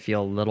 I think I'd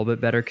feel a little bit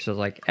better because I was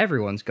like,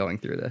 everyone's going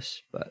through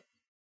this. But,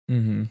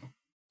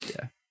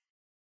 yeah.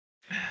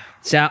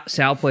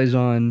 Sal plays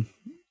on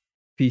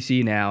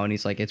PC now, and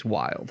he's like, it's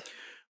wild.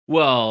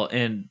 Well,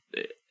 and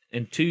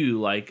two,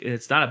 like,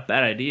 it's not a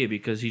bad idea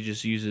because he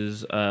just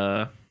uses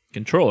a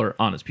controller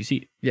on his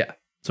PC. Yeah.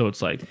 So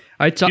it's like,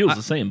 it feels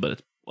the same,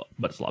 but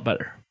it's a lot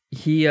better.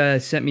 He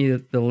sent me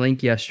the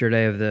link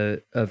yesterday of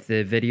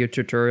the video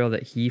tutorial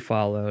that he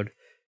followed.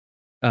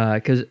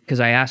 Because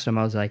I asked him,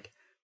 I was like,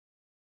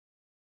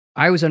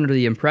 I was under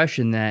the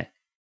impression that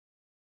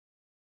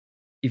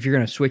if you're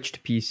going to switch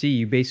to PC,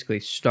 you basically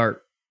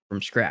start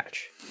from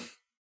scratch.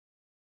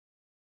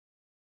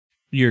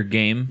 Your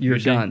game? Your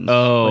guns.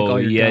 Oh, like all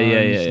your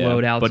guns,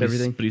 loadouts, but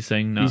everything. But he's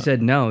saying no. He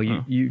said, no,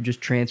 you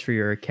just transfer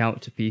your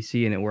account to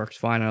PC and it works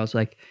fine. And I was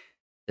like,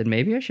 then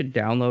maybe I should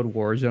download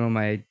Warzone on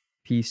my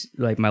PC,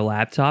 like my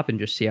laptop, and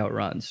just see how it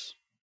runs.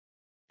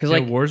 Because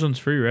like Warzone's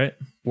free, right?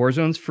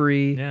 Warzone's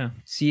free. Yeah.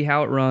 See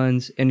how it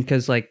runs, and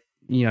because like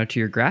to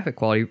your graphic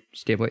quality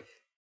standpoint,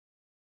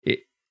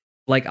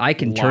 like I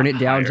can turn it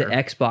down to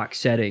Xbox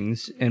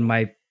settings, and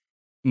my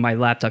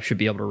laptop should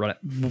be able to run it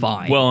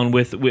fine. Well, and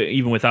with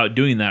even without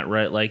doing that,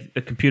 right? Like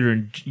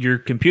your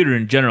computer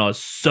in general has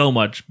so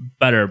much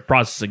better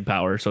processing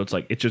power, so it's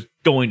like it's just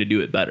going to do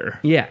it better.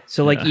 Yeah.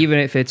 So like even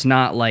if it's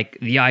not like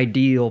the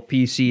ideal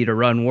PC to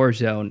run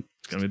Warzone,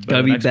 it's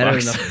gonna be better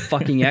than a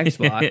fucking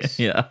Xbox.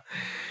 Yeah.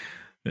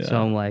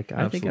 So I'm like,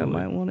 I think I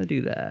might want to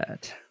do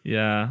that.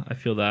 Yeah, I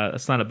feel that.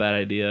 That's not a bad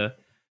idea.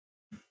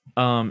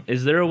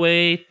 Is there a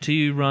way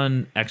to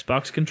run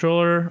Xbox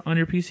controller on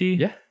your PC?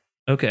 Yeah.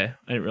 Okay,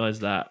 I didn't realize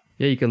that.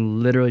 Yeah, you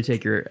can literally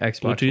take your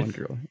Xbox Bluetooth? One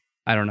controller.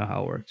 I don't know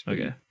how it works.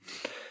 Okay.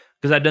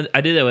 Because I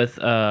did that with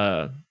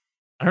I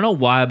don't know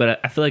why, but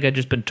I feel like I've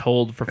just been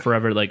told for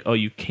forever, like, oh,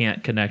 you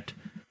can't connect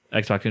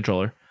Xbox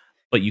controller,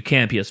 but you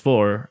can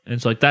PS4,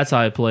 and so like that's how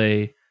I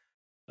play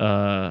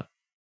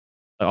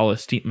all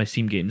of my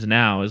Steam games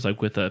now is like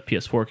with a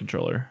PS4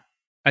 controller.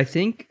 I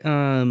think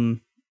the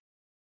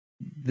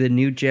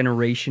new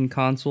generation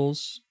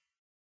consoles,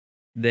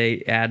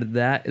 they added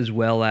that, as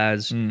well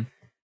as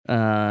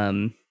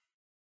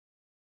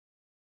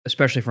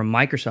especially from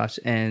Microsoft's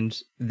end,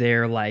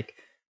 their like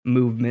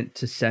movement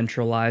to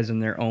centralize in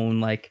their own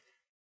like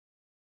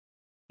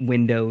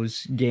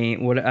Windows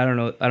game. What I don't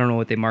know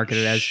what they market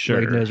it as,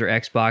 Windows or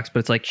Xbox, but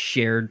it's like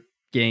shared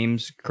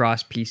games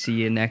across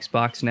PC and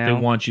Xbox now.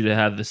 They want you to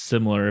have the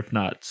similar, if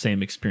not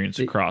same, experience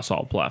across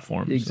all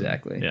platforms.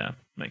 Exactly. And, yeah,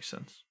 makes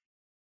sense.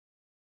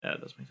 Yeah,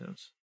 it does make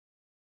sense.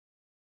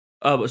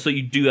 Oh, but so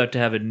you do have to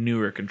have a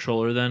newer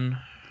controller then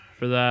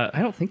for that?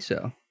 I don't think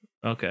so.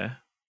 Okay.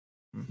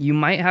 You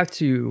might have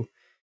to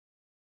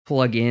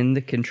plug in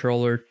the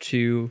controller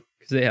to,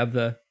 because they have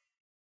the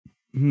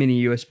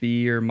mini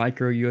USB or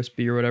micro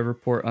USB or whatever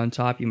port on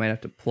top. You might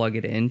have to plug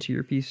it into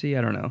your PC.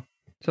 I don't know.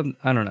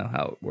 I don't know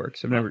how it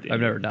works. I've never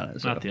done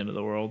it. So. Not the end of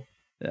the world.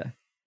 Yeah.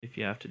 If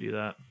you have to do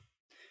that.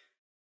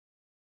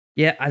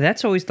 Yeah,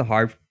 that's always the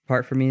hard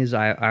part for me. Is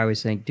I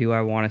always think, do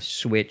I want to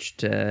switch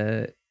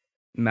to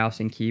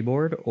mouse and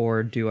keyboard,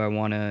 or do I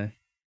want to,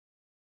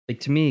 like,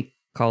 to me,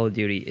 Call of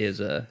Duty is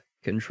a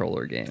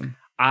controller game.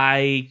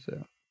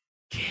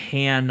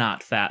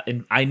 Cannot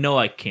and I know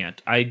I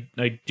can't. I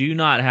do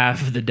not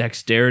have the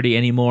dexterity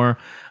anymore.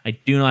 I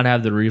do not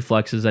have the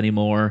reflexes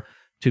anymore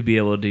to be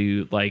able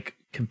to like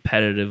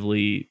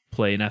competitively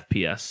play an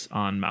FPS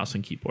on mouse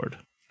and keyboard.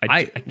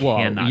 I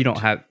cannot. You don't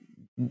have.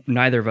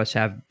 Neither of us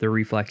have the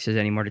reflexes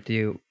anymore to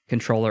do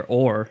controller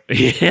or.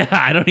 Yeah,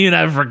 I don't even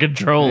have it for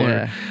controller.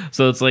 Yeah.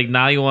 So it's like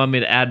now you want me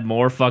to add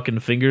more fucking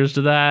fingers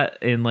to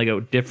that in like a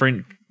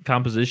different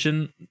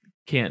composition?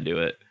 Can't do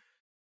it.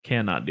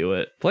 Cannot do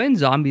it. Playing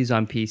zombies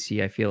on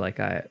PC, I feel like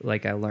I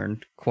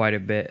learned quite a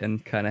bit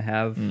and kind of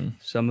have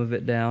some of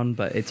it down,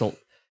 but it's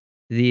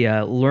the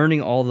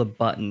learning all the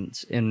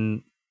buttons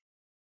and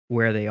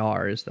where they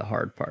are is the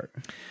hard part.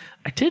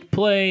 I did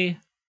play.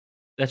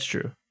 That's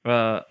true.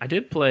 I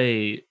did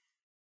play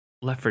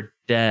Left 4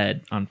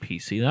 Dead on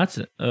PC. That's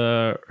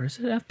or is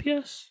it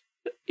FPS?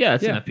 Yeah,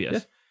 it's an FPS. Yeah.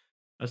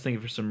 I was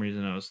thinking for some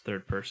reason I was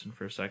third person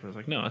for a second. I was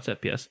like, no, it's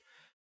FPS.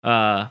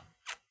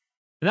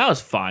 And that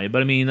was fine,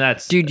 but I mean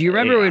that's. Dude, do you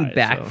remember when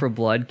Back 4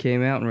 Blood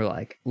came out and we're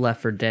like,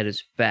 Left 4 Dead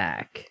is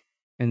back,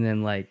 and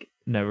then like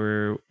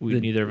neither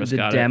of us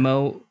got the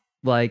demo.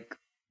 Like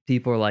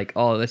people were like,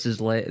 oh, this is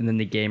lit, and then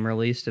the game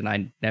released, and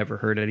I never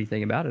heard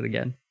anything about it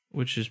again.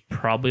 Which is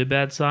probably a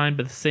bad sign,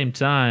 but at the same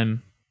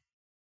time,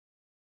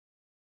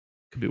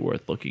 could be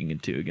worth looking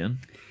into again.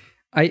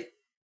 I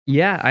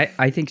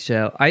think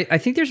so. I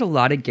think there's a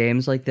lot of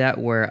games like that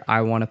where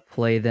I want to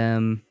play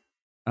them,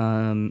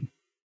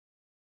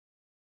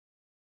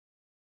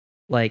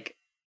 like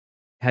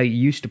how you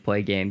used to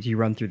play games. You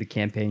run through the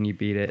campaign, you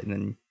beat it, and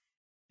then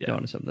go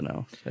on to something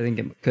else. I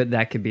think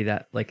that could be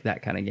that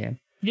kind of game.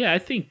 Yeah, I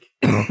think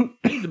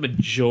the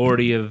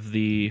majority of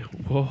the...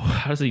 Whoa,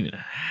 how does it even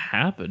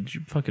happen? Did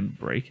you fucking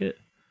break it?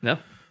 No.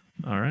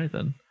 All right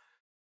then.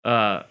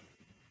 I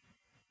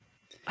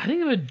think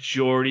the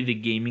majority of the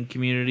gaming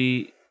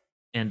community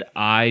and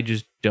I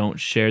just don't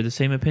share the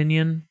same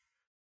opinion.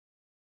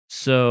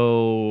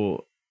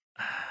 So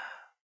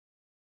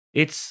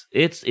it's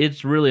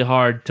really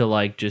hard to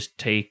like just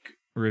take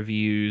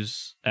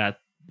reviews at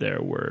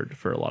their word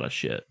for a lot of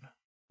shit.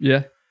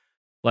 Yeah.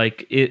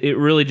 Like it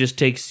really just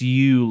takes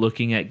you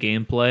looking at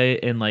gameplay,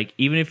 and like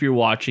even if you're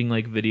watching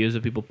like videos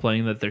of people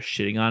playing that they're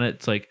shitting on it,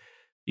 it's like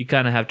you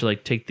kind of have to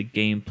like take the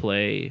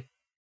gameplay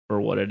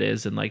for what it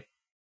is and like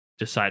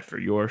decide for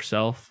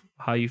yourself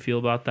how you feel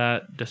about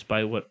that,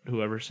 despite what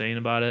whoever's saying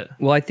about it.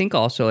 Well, I think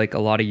also like a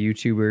lot of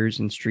YouTubers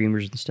and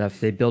streamers and stuff,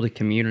 they build a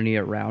community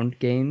around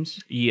games.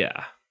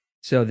 Yeah.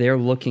 So they're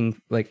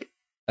looking like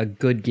a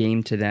good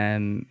game to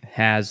them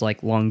has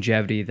like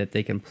longevity that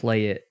they can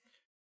play it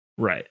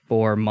Right.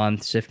 for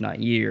months, if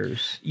not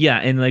years. Yeah,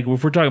 and like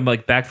if we're talking about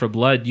like Back 4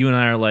 Blood, you and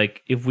I are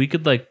like, if we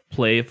could like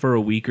play for a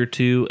week or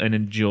two and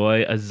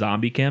enjoy a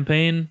zombie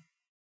campaign,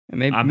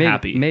 I'm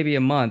happy. Maybe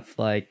a month,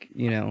 like,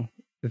 you know,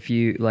 a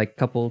few like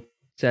couple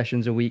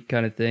sessions a week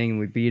kind of thing, and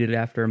we beat it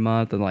after a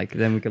month, and like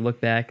then we could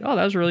look back, oh,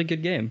 that was a really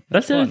good game.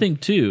 That's the other thing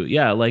too.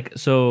 Yeah, like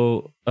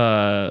so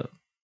I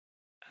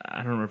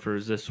don't remember if it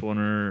was this one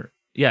or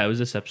it was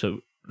this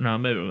episode. No,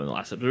 maybe it was the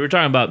last episode. We were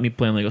talking about me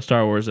playing Lego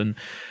Star Wars, and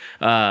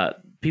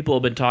people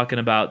have been talking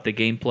about the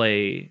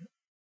gameplay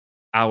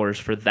hours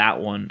for that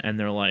one, and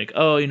they're like,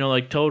 oh, you know,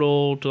 like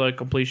total to like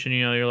completion,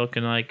 you know, you're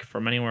looking like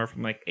from anywhere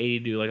from like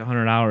 80 to like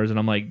 100 hours, and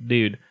I'm like,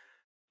 dude,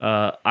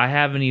 I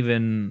haven't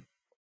even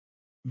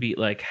beat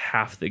like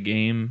half the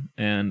game,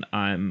 and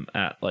I'm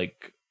at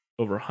like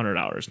over 100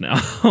 hours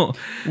now.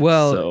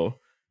 Well, so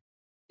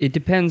it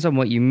depends on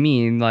what you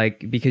mean,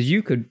 like, because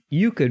you could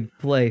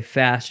play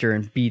faster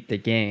and beat the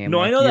game. No,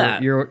 like, I know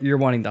that. You're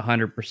wanting the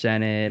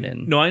 100% it,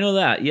 and no, I know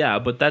that. Yeah,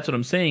 but that's what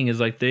I'm saying is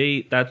like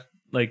that's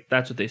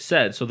what they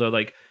said. So they're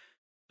like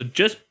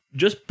just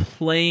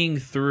playing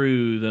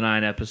through the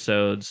 9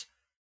 episodes,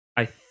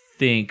 I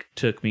think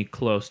took me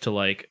close to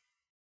like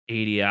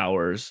 80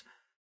 hours.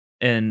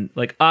 And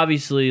like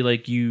obviously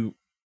like you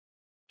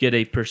get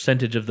a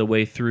percentage of the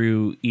way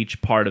through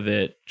each part of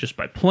it just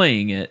by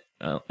playing it,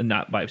 and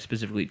not by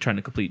specifically trying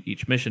to complete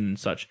each mission and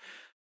such.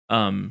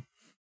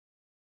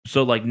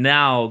 So like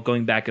now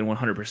going back and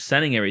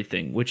 100%ing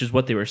everything, which is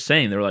what they were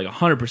saying. They were like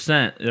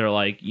 100%. They're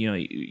like, you know,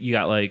 you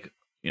got like,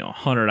 you know,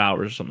 100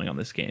 hours or something on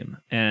this game.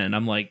 And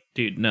I'm like,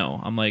 dude, no.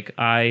 I'm like,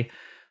 I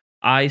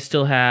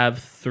still have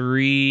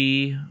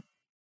 3.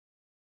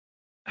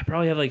 I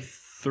probably have like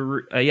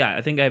 3.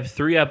 I think I have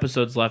 3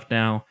 episodes left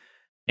now,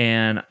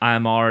 and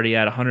I'm already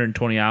at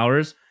 120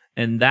 hours.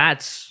 And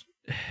that's,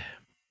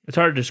 it's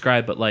hard to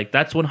describe, but like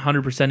that's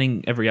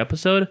 100%ing every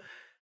episode.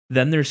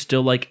 Then there's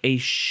still like a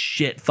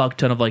shit fuck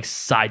ton of like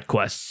side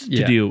quests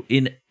to do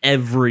in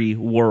every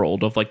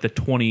world of like the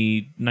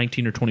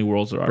 19 or 20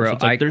 worlds there are. Bro, so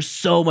it's like there's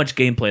so much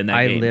gameplay in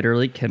that game. I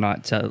literally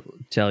cannot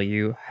tell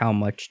you how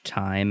much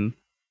time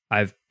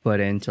I've put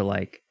into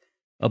like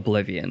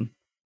Oblivion,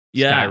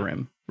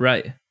 Skyrim.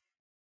 Right.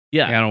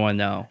 Yeah, I don't want to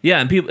know.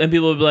 Yeah, and people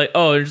will be like,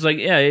 "Oh, it's like,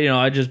 yeah, you know,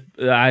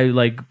 I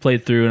like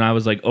played through and I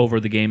was like over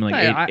the game in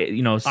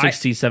like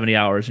 60, 70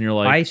 hours," and you're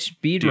like, I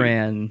speed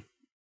ran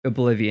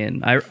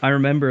Oblivion. I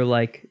remember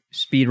like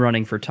speed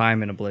running for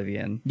time in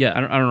Oblivion. Yeah,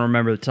 I don't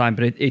remember the time,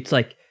 but it's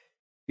like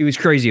it was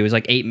crazy. It was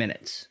like 8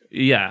 minutes.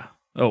 Yeah.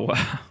 Oh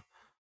wow.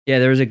 Yeah,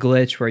 there was a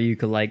glitch where you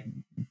could like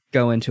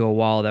go into a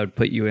wall that would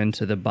put you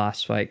into the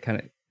boss fight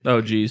kind of.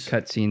 Oh geez.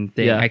 Cutscene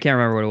thing. Yeah. I can't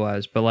remember what it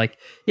was, but like,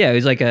 yeah, it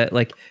was like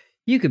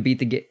you could beat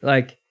the game,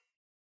 like,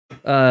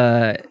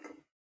 but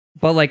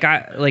like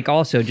I like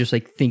also just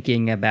like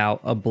thinking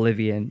about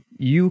Oblivion,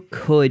 you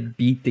could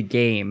beat the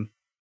game,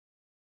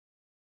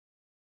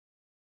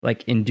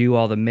 like, and do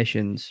all the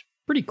missions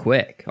pretty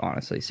quick.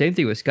 Honestly, same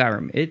thing with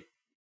Skyrim.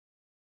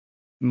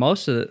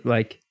 Most of the,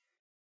 like,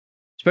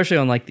 especially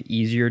on like the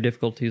easier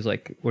difficulties,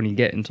 like when you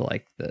get into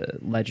like the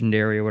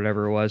legendary or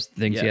whatever it was,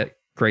 things get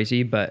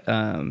crazy. But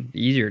the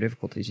easier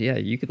difficulties, yeah,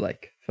 you could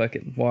like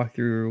fucking walk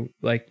through,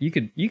 like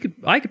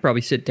I could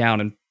probably sit down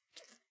and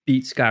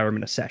beat Skyrim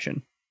in a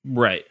session.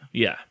 Right.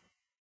 Yeah.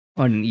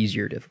 On an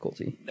easier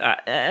difficulty.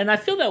 And I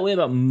feel that way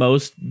about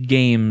most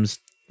games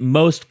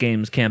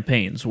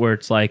campaigns, where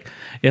it's like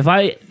if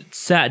I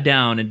sat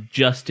down and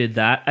just did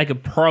that, I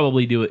could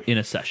probably do it in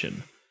a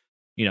session.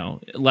 You know,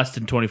 less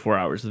than 24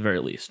 hours at the very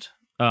least.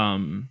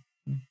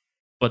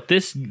 But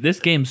this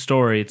game's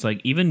story, it's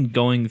like even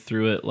going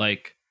through it,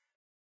 like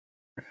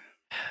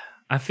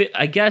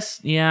I guess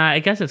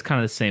it's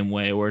kind of the same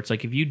way, where it's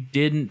like if you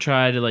didn't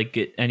try to like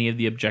get any of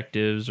the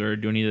objectives or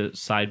do any of the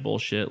side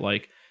bullshit,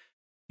 like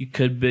you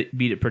could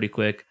beat it pretty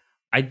quick.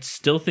 I'd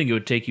still think it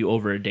would take you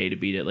over a day to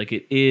beat it. Like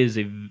it is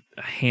a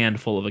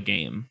handful of a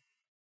game.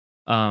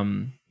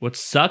 What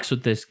sucks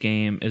with this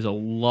game is a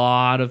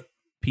lot of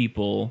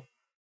people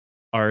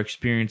are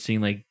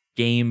experiencing like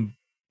game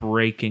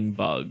breaking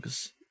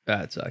bugs.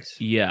 That sucks.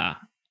 Yeah.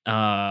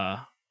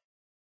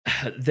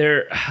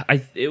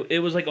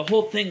 It was like a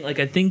whole thing. Like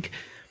I think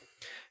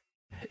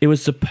it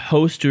was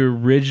supposed to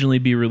originally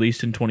be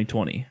released in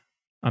 2020,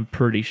 I'm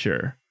pretty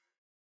sure.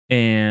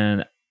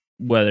 And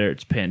whether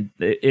it's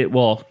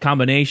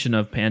combination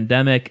of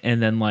pandemic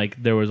and then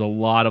like there was a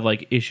lot of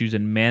like issues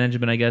in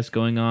management, I guess,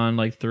 going on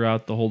like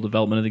throughout the whole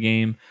development of the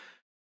game.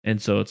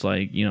 And so it's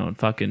like, you know,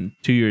 fucking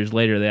 2 years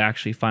later, they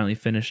actually finally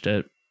finished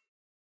it.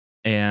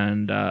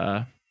 And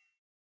I've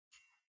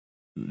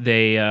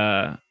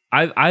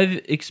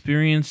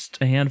experienced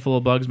a handful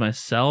of bugs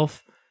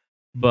myself,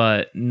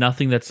 but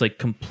nothing that's like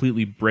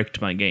completely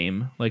bricked my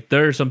game. Like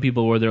there are some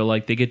people where they're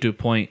like, they get to a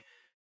point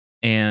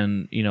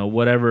and, you know,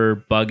 whatever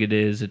bug it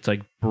is, it's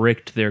like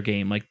bricked their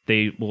game. Like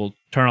they will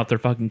turn off their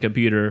fucking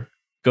computer,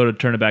 go to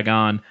turn it back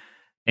on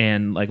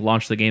and like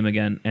launch the game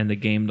again. And the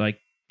game like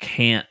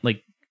can't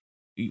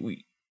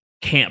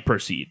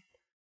proceed.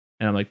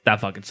 And I'm like, that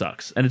fucking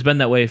sucks. And it's been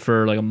that way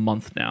for like a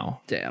month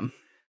now. Damn.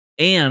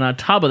 And on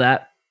top of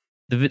that,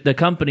 the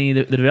company,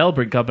 the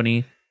developer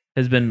company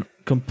has been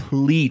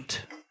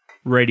complete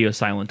radio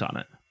silent on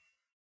it.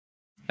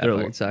 That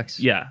fucking sucks.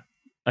 Yeah.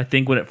 I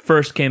think when it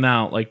first came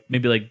out, like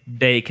maybe like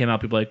day came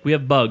out, people were like, we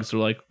have bugs. They're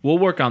like, we'll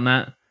work on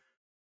that.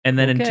 And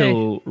then and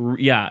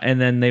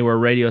then they were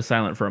radio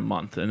silent for a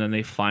month. And then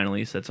they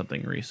finally said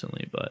something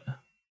recently, but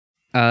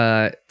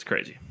it's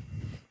crazy.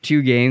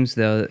 2 games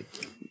though that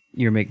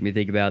you're making me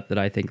think about that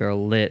I think are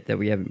lit that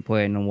we haven't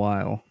played in a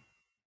while.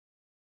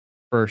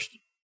 First,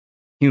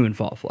 Human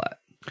Fall Flat.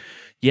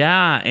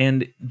 Yeah,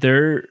 and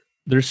there's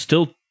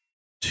still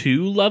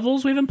 2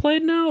 levels we haven't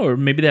played now, or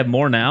maybe they have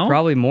more now.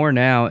 Probably more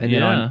now, and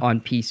then on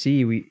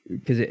PC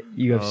because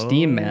you have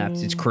Steam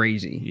maps. It's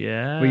crazy.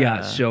 Yeah, we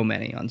got so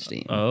many on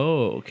Steam.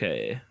 Oh,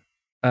 okay.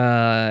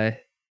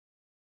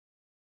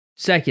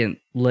 Second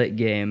lit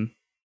game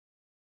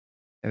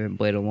I haven't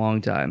played in a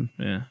long time.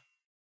 Yeah,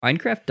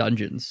 Minecraft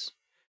Dungeons.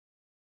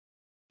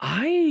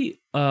 I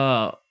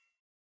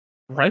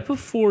right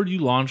before you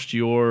launched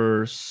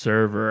your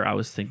server, I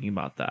was thinking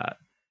about that.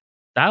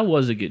 That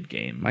was a good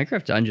game.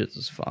 Minecraft Dungeons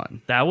was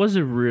fun. That was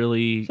a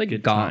really it's like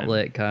good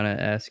Gauntlet kind of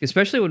esque,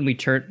 especially when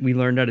we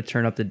learned how to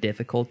turn up the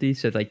difficulty,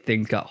 so like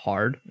things got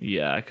hard.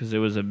 Yeah, because it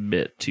was a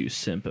bit too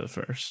simp at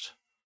first.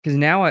 Because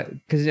now, I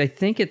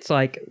think it's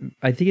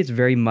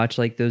very much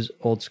like those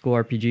old school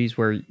RPGs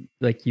where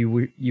like you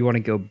want to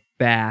go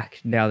back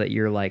now that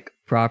you're like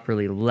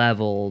properly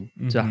leveled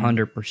to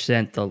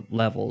 100% the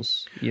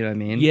levels. You know what I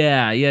mean?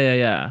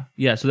 Yeah.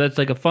 So that's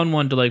like a fun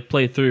one to like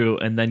play through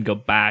and then go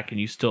back,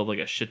 and you still have like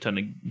a shit ton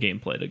of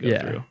gameplay to go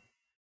through.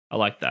 I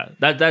like that.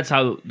 That's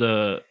how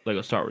the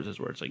Lego Star Wars is,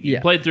 where it's like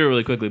you play through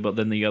really quickly, but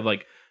then you have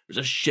like there's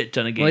a shit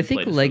ton of gameplay. Well, I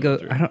think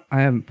Lego.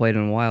 I haven't played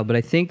in a while, but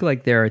I think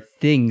like there are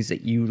things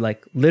that you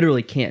like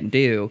literally can't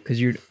do because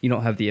you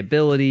don't have the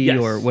ability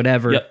or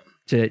whatever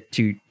to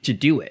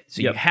do it.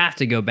 So you have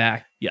to go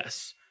back.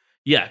 Yes.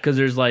 Yeah, because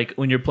there's like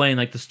when you're playing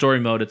like the story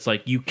mode, it's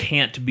like you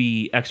can't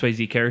be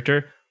XYZ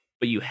character,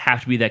 but you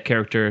have to be that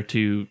character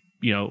to,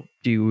 you know,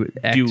 do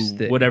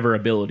whatever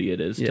ability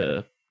it is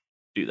to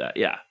do that.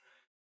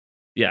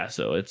 Yeah.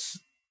 So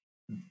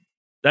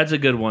that's a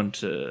good one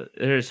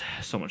there's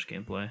so much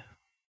gameplay.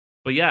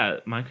 But yeah,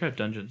 Minecraft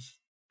Dungeons,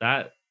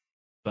 that's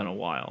been a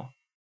while.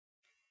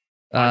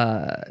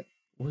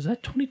 Was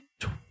that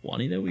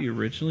 2020 that we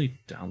originally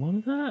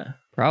downloaded that?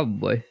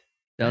 Probably.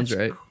 Sounds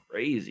right.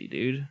 Crazy,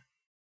 dude.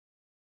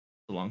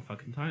 A long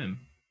fucking time.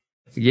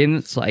 A game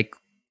that's like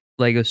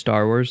Lego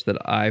Star Wars that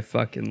I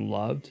fucking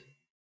loved.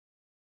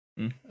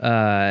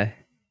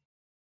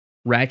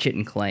 Ratchet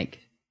and Clank.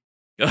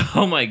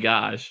 Oh my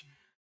gosh.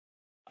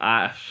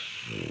 Was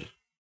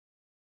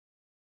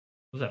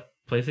that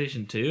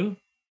PlayStation 2?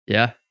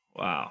 Yeah.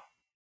 Wow.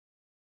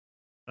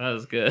 That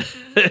was good.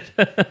 Did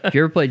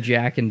you ever play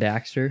Jack and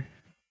Daxter?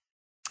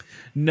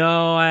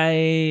 No,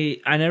 I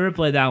never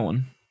played that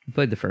one. I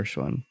played the first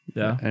one.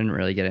 Yeah. I didn't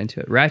really get into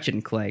it. Ratchet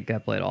and Clank, I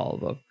played all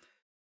of them.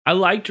 I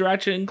liked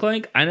Ratchet and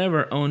Clank. I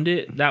never owned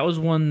it. That was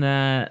one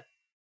that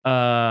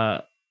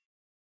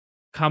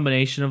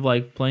combination of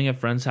like playing at a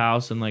friend's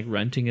house and like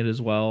renting it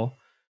as well.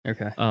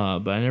 Okay.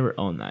 But I never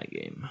owned that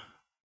game.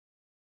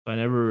 I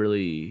never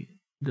really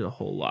did a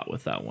whole lot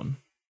with that one.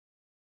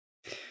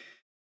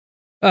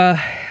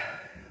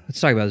 Let's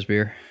talk about this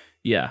beer.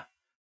 Yeah.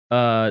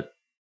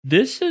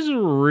 This is a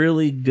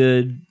really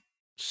good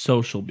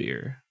social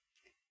beer.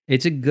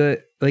 It's a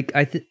good, like,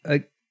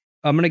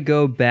 I'm going to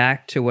go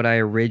back to what I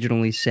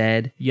originally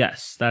said.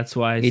 Yes, that's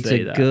why it's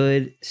say that. It's a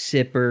good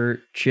sipper,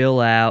 chill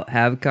out,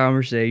 have a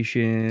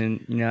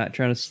conversation. You're not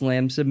trying to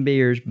slam some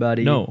beers,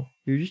 buddy. No.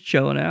 You're just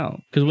chilling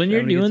out. Because when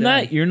you're doing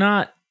that, you're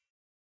not...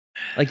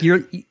 Like,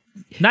 you're...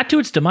 Not to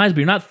its demise, but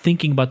you're not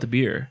thinking about the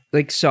beer.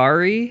 Like,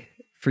 sorry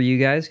for you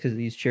guys, because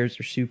these chairs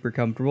are super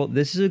comfortable.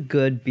 This is a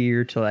good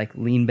beer to, like,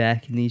 lean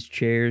back in these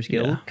chairs, get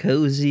a little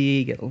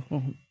cozy, get a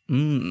little...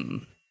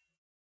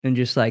 and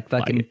just, like,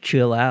 fucking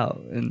chill out.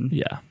 And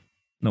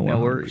no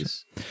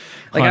worries.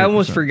 Like, 100%. I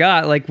almost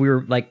forgot, like, we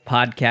were, like,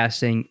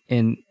 podcasting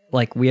and,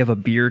 like, we have a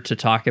beer to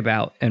talk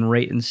about and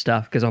rate and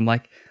stuff, because I'm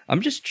like,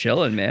 I'm just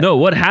chilling, man. No,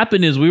 what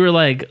happened is we were,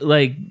 like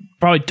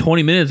probably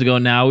 20 minutes ago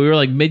now, we were,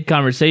 like,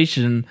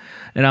 mid-conversation,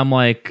 and I'm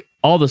like,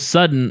 all of a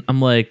sudden,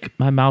 I'm like,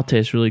 my mouth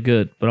tastes really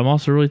good, but I'm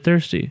also really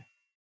thirsty.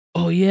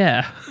 Oh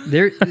yeah.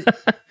 There,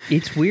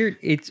 it's weird.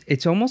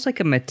 It's almost like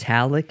a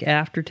metallic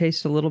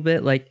aftertaste a little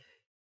bit. Like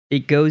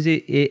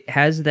it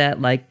has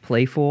that like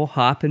playful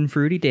hop and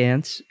fruity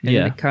dance, and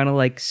Yeah. it kind of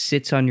like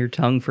sits on your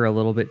tongue for a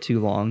little bit too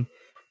long,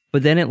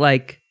 but then it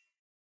like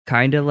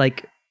kind of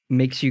like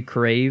makes you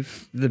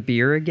crave the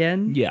beer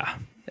again Yeah.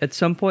 at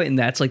some point, and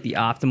that's like the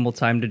optimal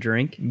time to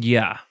drink,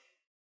 Yeah.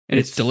 and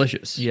it's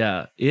delicious.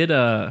 Yeah. It's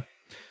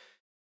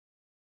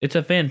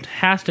a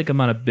fantastic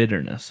amount of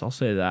bitterness. I'll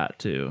say that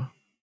too.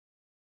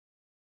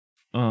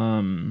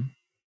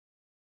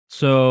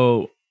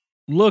 So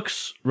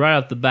looks right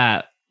off the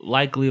bat,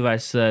 like Levi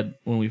said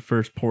when we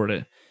first poured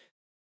it,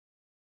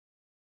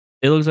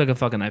 it looks like a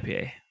fucking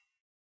IPA.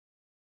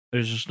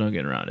 There's just no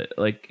getting around it.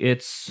 Like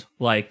it's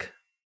like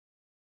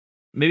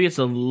maybe it's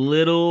a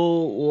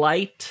little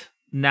light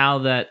now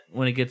that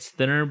when it gets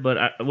thinner, but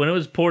when it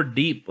was poured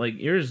deep, like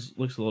yours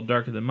looks a little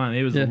darker than mine.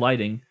 Maybe it was the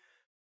lighting.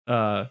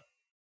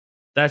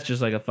 That's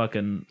just like a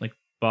fucking like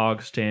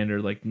bog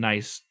standard, like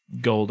nice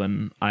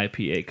golden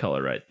IPA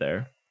color right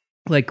there.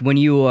 Like when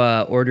you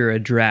order a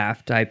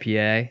draft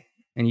IPA,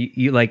 and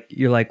you're like,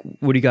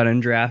 what do you got in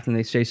draft? And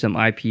they say some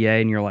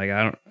IPA, and you're like,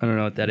 I don't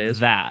know what that is.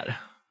 That.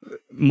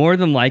 More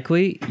than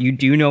likely, you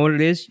do know what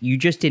it is. You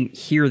just didn't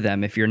hear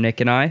them. If you're Nick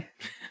and I,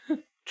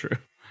 True.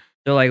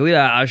 they're like,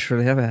 I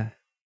should have a,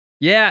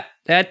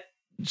 that,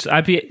 Just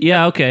IPA.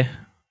 Yeah. Okay.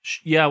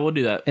 Yeah, we'll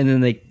do that. and then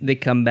they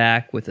come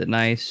back with a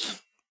nice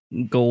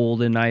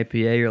golden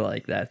IPA. You're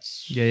like,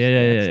 that's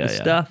Yeah.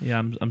 stuff. Yeah,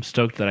 I'm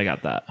stoked that I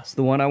got that. That's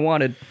the one I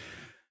wanted.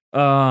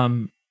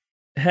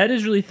 Head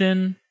is really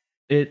thin.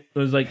 It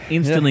was like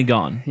instantly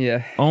gone.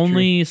 Yeah.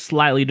 Only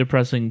slightly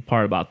depressing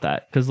part about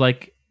that, because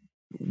like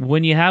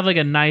when you have like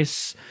a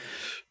nice,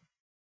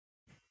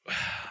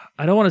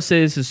 I don't want to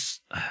say this is,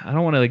 I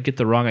don't want to like get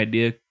the wrong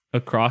idea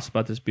across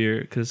about this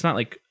beer, because it's not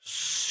like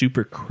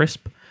super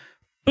crisp,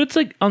 but it's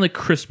like on the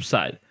crisp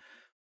side.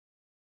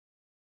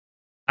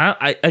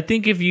 I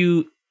think if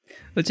you,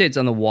 Let's say it's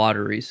on the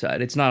watery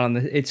side. It's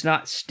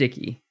not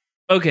sticky.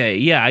 okay,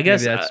 yeah, I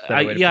guess Maybe that's a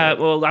better way to yeah. put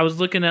it. Well, I was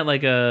looking at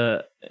like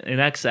an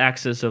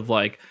x-axis of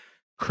like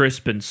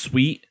crisp and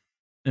sweet,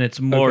 and it's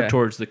more Okay.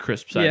 towards the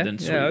crisp side than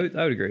sweet. Yeah,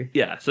 I would agree.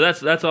 Yeah, so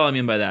that's all I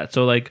mean by that.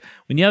 So like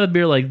when you have a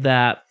beer like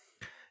that,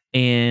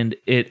 and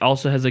it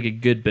also has like a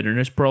good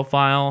bitterness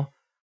profile,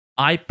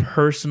 I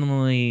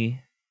personally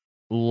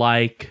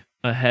like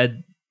a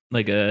head,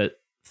 like a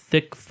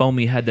thick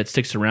foamy head that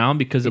sticks around,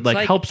 because it It's like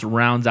like- helps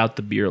rounds out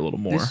the beer a little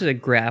more. This is a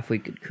graph we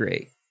could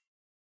create.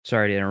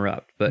 Sorry to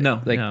interrupt, but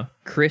No, like no.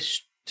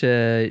 crisp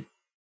to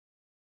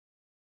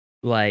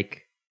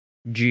like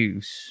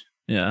juice,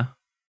 Yeah.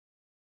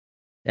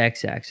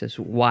 x-axis,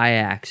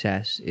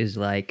 y-axis is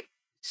like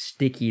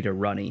sticky to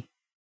runny.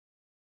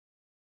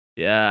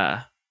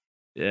 Yeah.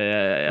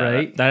 Yeah.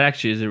 Right? That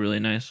actually is a really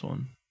nice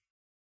one.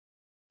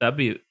 That'd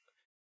be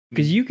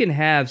Because you can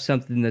have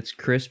something that's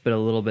crisp but a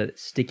little bit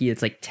sticky.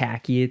 It's like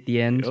tacky at the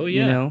end. oh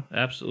yeah, You know?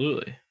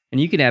 absolutely. And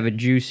you can have a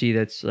juicy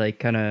that's like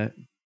kind of,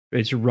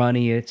 it's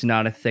runny. It's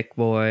not a thick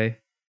boy.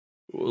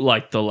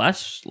 Like the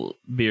last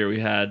beer we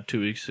had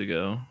 2 weeks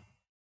ago.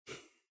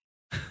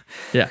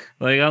 Yeah.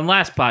 Like on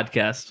last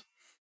podcast.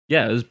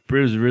 Yeah, it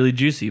was really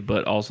juicy,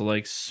 but also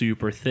like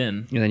super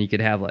thin. And then you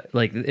could have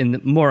like in the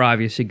more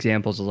obvious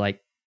examples of like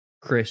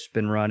crisp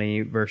and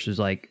runny versus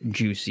like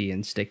juicy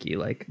and sticky.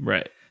 Like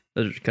Right.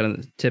 those are kind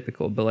of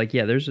typical. But like,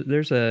 yeah, there's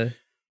There's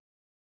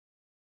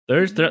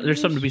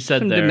something to be said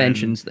some there.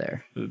 dimensions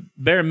there. And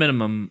bare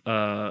minimum,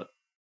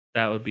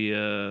 that would be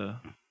a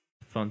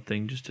fun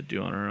thing just to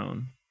do on our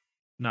own.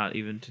 Not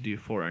even to do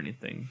for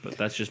anything, but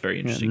that's just very I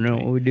interesting. don't know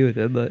to what me. we do with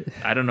it, but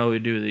I don't know what we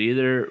do with it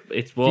either.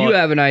 It's if you well,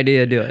 have an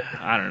idea, do it.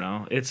 I don't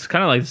know. It's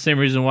kind of like the same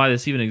reason why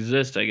this even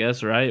exists, I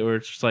guess, right? Where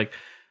it's just like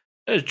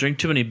I just drink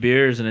too many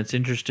beers, and it's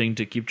interesting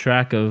to keep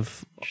track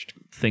of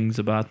things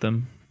about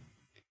them.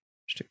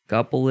 Just a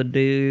couple of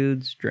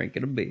dudes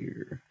drinking a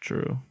beer.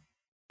 True.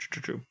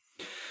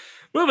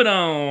 Moving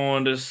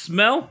on to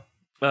smell.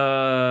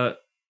 So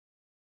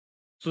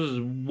this is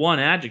one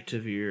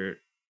adjective here: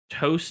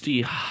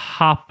 toasty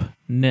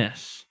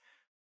hopness.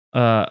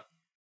 I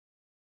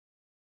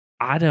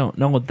don't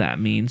know what that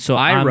means, so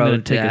I I'm gonna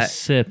wrote take a that.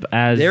 sip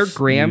as Their you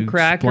graham explain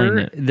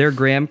cracker,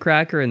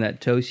 it. and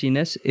that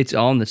toastiness, it's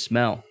all in the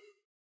smell.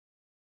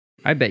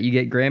 I bet you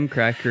get graham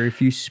cracker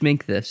if you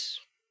smink this.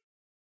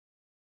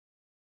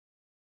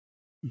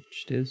 It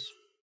just is.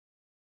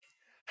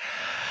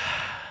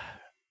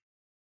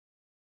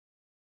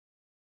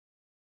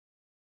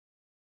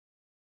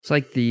 It's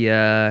like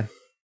the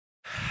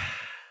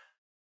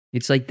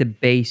it's like the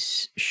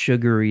base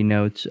sugary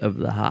notes of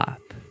the hop.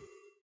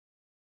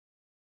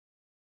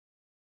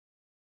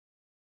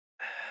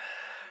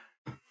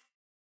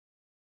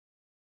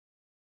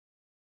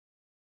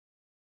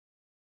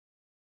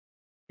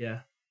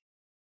 Yeah.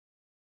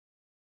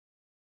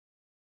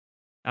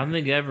 I don't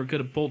think I ever could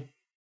have pulled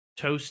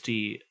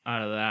toasty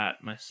out of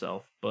that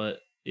myself, but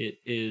it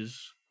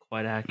is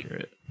quite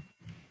accurate.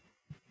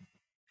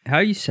 How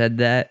you said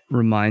that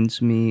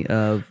reminds me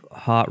of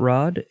Hot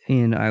Rod,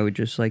 and I would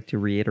just like to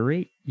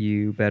reiterate,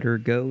 you better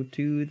go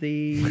to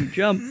the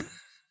jump.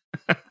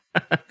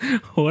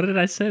 What did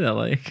I say that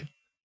like?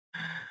 I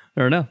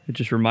don't know. It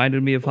just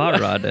reminded me of Hot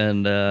Rod,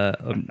 and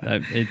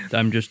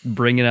I'm just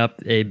bringing up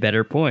a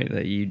better point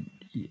that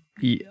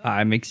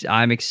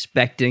I'm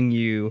expecting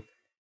you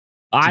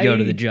to go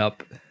to the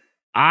jump.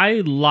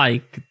 I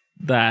like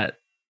that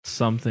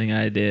something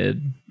I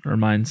did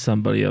reminds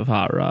somebody of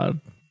Hot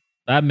Rod.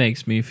 That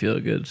makes me feel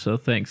good. So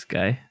thanks,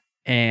 guy.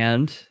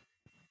 And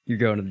you're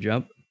going to the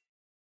jump.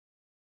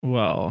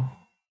 Well,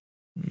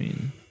 I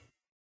mean,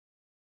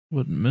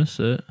 wouldn't miss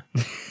it.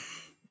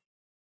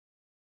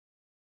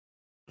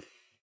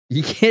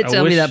 You can't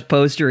tell me that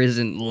poster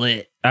isn't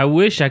lit. I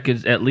wish I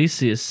could at least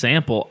see a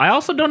sample. I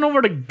also don't know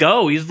where to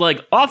go. He's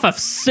like off of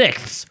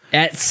 6th.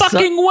 At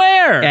fucking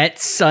where? At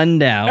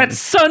sundown. At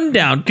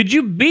sundown. Could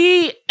you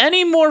be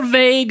any more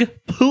vague,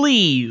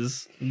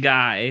 please,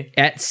 guy?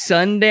 At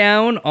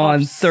sundown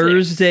on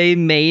Thursday,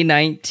 May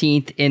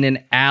 19th in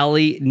an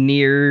alley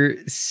near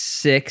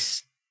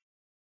 6th.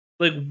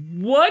 Like,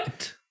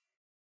 what?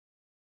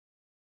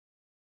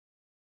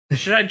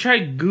 Should I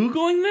try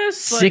Googling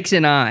this? 6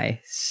 and I.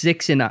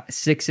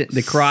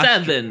 The cross.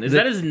 7. Is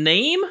that his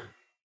name?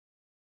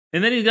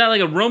 And then he's got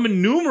like a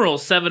Roman numeral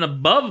 7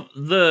 above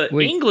the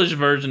English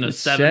version of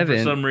 7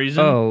 for some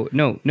reason. Oh,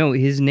 no.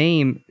 His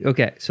name.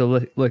 Okay,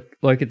 so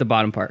look at the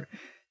bottom part.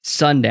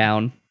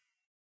 Sundown.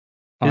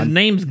 His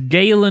name's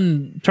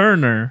Galen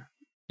Turner.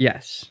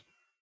 Yes.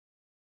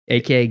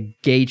 AKA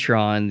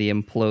Gatron the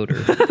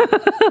Imploder.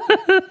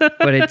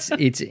 But it's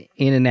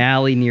in an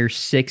alley near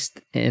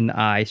 6th and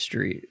I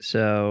Street.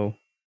 So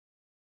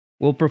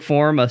we'll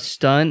perform a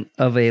stunt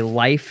of a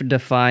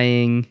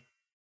life-defying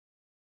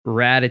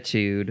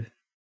ratitude,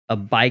 a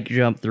bike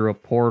jump through a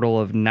portal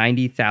of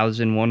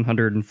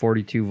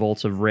 90,142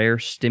 volts of rare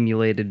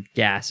stimulated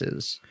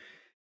gases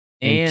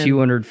and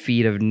 200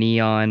 feet of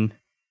neon.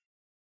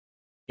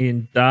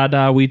 In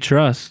Dada we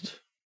trust.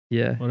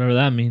 Yeah. Whatever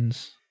that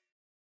means.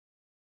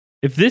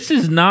 If this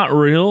is not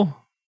real,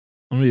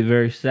 I'm gonna be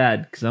very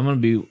sad because I'm gonna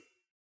be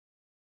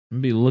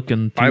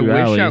looking through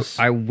alleys.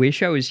 I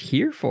wish I was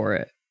here for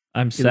it.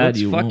 I'm sad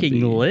you won't fucking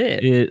be.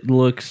 lit. It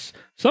looks.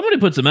 Somebody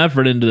put some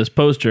effort into this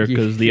poster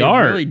because the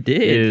art really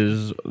did.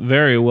 is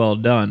very well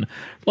done.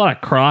 A lot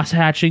of cross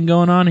hatching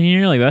going on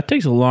here. Like that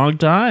takes a long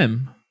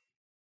time.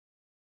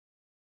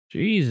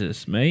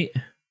 Jesus, mate.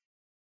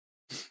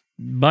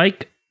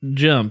 Bike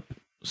jump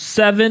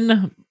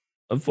 7.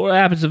 What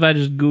happens if I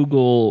just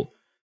Google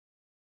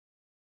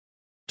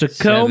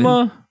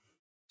Tacoma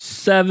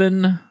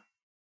 7?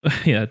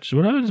 Yeah,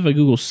 what happens if I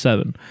Google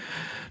 7?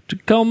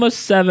 Tacoma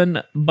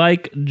 7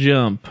 bike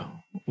jump.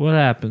 What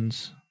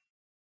happens?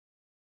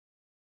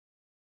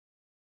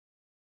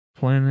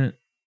 Planet?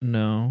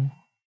 No.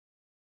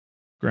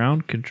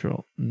 Ground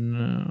control?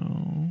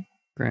 No.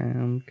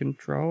 Ground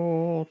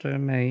control to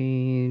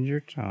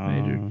Major Tom.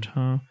 Major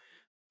Tom.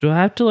 Do I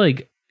have to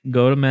like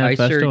go to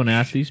Manifesto and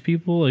ask these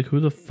people like who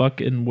the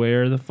fuck and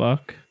where the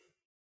fuck?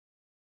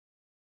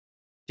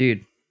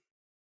 Dude.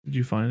 Did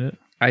you find it?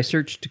 I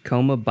searched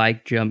Tacoma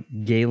bike jump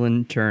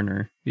Galen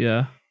Turner.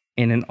 Yeah.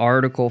 In an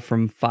article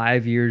from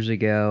 5 years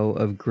ago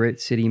of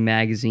Grit City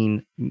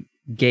magazine,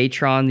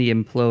 Gatron the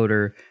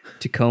Imploder,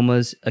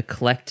 Tacoma's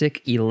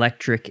eclectic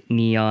electric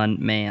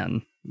neon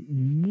man.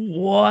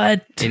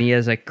 What? And he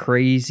has a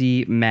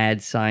crazy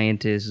mad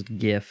scientist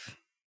gif.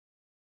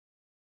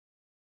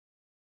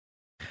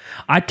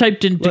 I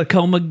typed in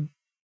Tacoma.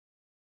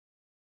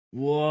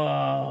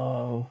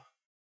 Whoa.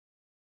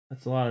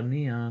 That's a lot of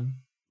neon.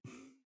 I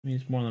mean,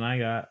 it's more than I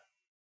got.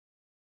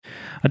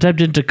 I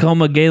typed in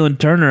Tacoma Galen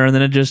Turner and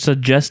then it just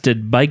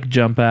suggested bike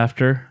jump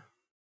after.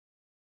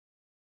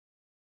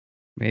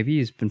 Maybe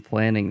he's been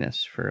planning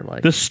this for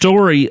like... The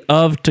story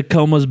of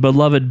Tacoma's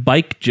beloved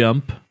bike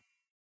jump.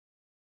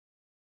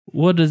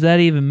 What does that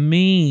even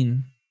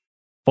mean?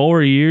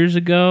 4 years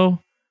ago?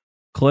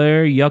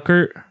 Claire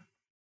Yuckert?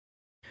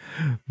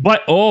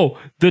 But,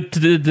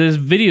 this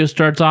video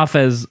starts off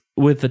as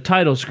with the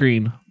title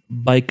screen,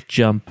 Bike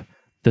Jump,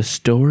 the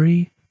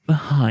story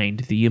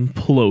behind the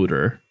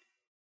imploder.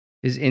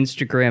 His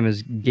Instagram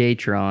is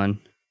Gatron.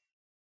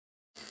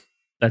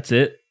 That's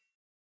it?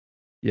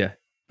 Yeah.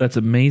 That's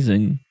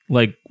amazing.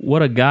 Like,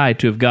 what a guy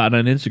to have gotten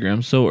on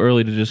Instagram so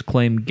early to just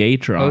claim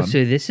Gatron. Oh,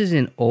 so this is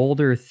an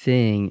older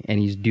thing, and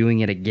he's doing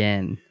it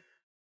again.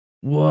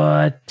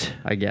 What?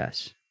 I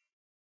guess.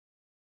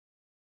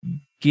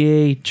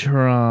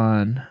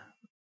 Gatron.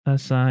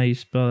 That's not how you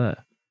spell that.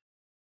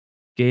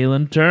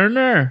 Galen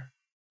Turner.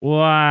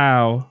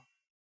 Wow.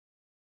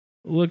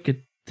 Look at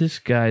this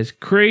guy's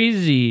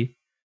crazy.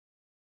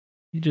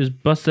 He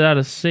just busted out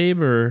a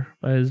saber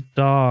by his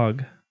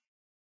dog.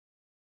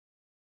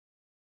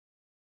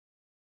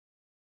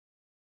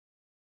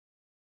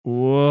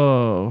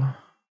 Whoa.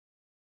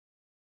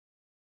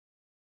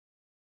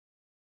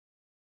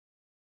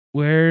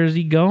 Where is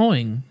he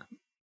going?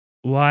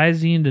 Why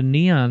is he into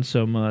neon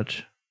so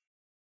much?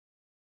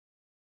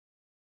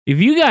 If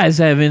you guys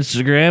have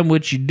Instagram,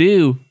 which you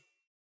do,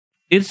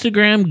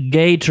 Instagram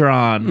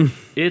Gaytron.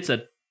 It's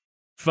a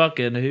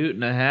fucking hoot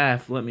and a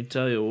half, let me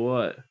tell you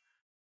what.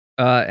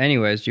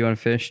 Anyways, do you want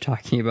to finish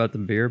talking about the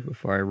beer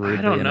before I rudely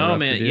I don't know,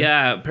 man. interrupted you?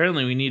 Yeah,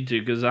 apparently we need to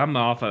because I'm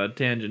off on a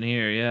tangent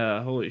here.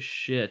 Yeah, holy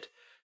shit.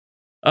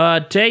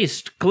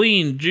 Taste,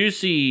 clean,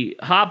 juicy,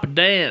 hop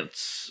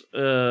dance.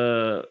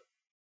 I'm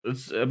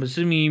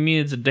assuming you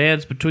mean it's a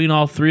dance between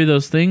all three of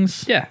those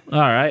things? Yeah. All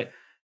right.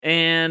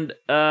 And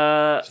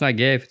It's not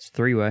gay if it's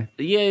three-way.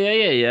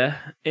 yeah.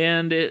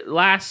 And it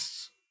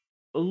lasts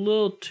a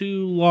little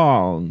too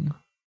long.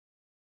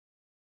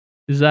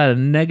 Is that a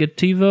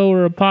negativo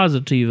or a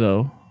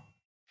positivo?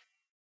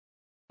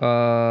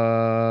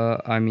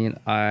 I mean,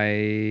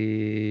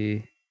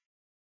 I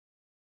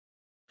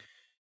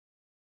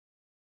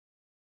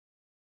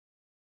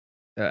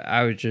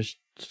was just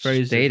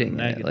Phrased as a stating it.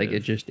 negative. Like, it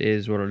just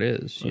is what it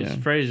is. So You it's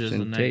know? phrased as It's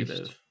a in taste.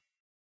 negative.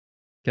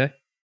 Okay.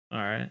 All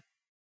right.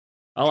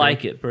 I Sure.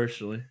 like it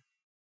personally.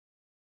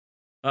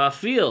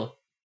 Feel.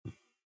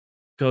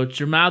 Coat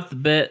your mouth a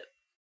bit.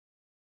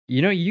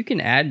 You know, you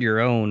can add your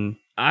own.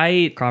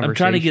 I'm trying to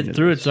Conversation get to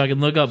through it this. so I can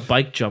look up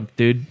bike jump,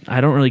 dude. I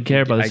don't really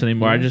care about this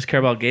anymore. I just care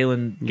about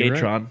Galen You're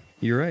right. Gatron.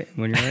 You're right.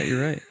 When you're right,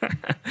 you're right.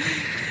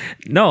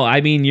 No, I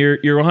mean you're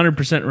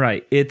 100%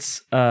 right.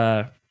 It's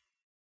I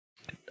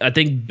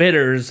think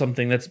bitter is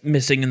something that's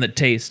missing in the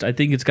taste. I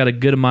think it's got a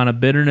good amount of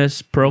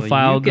bitterness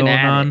profile you can going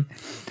add on.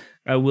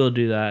 I will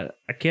do that.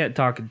 I can't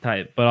talk and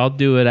type, but I'll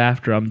do it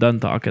after I'm done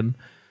talking.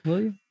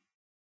 Will you?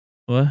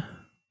 What?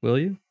 Will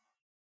you?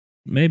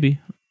 Maybe.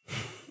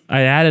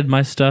 I added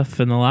my stuff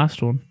in the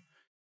last one.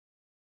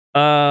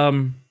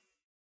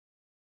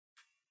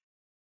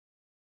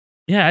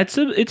 Yeah, it's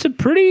a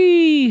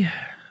pretty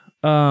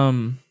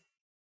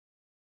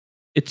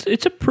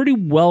it's a pretty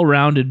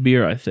well-rounded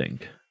beer, I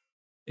think.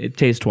 It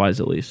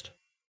taste-wise at least.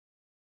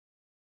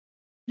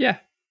 Yeah.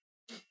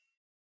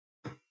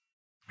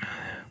 I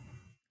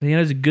think it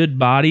has a good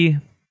body.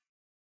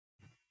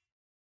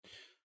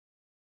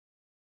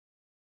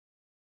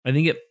 I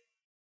think it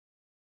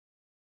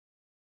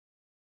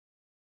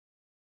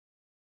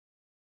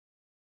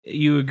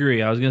You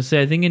agree. I was going to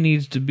say I think it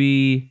needs to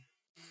be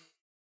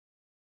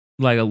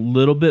like a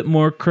little bit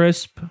more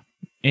crisp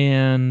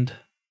and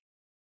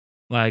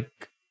like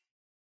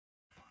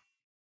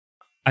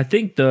I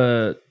think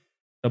the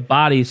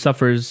body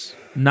suffers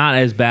not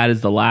as bad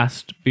as the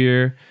last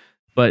beer,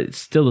 but it's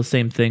still the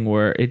same thing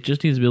where it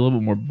just needs to be a little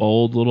bit more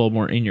bold, a little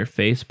more in your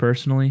face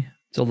personally.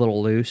 It's a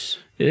little loose.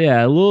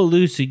 Yeah, a little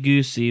loosey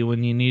goosey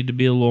when you need to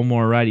be a little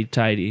more righty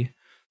tighty.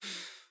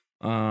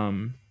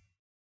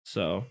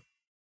 So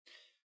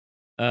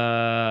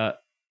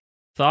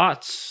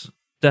thoughts?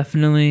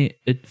 Definitely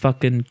a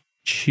fucking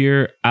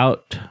cheer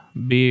out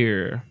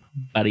beer,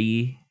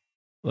 buddy.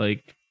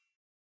 Like,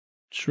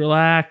 just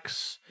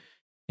relax,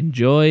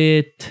 enjoy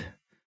it.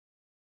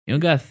 You don't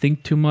gotta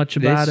think too much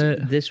about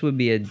it. This would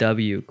be a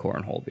W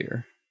cornhole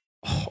beer.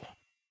 Oh,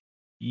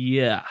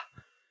 yeah.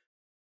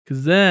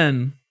 Cause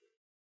then,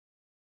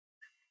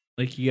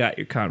 like, you got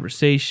your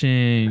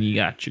conversation, you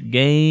got your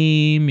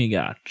game, you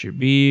got your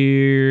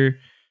beer.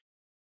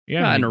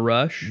 You're not in a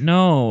rush.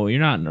 No, you're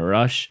not in a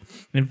rush.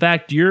 In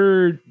fact,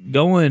 you're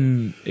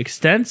going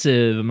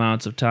extensive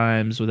amounts of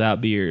times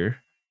without beer.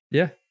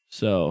 Yeah.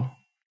 So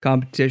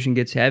Competition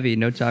gets heavy.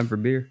 No time for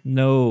beer.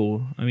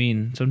 no, I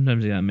mean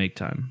sometimes you gotta make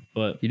time,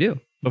 but You do.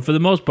 for the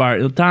most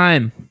part, no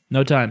time.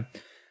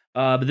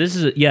 But this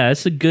is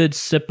it's a good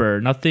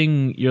sipper.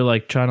 Nothing you're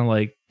like trying to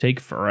like take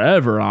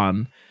forever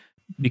on,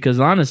 because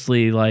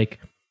honestly, like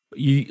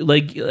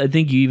I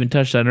think you even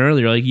touched on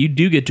earlier. Like you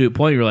do get to a point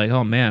where you're like,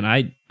 oh man,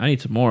 I need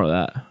some more of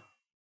that.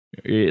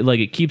 Like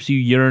it keeps you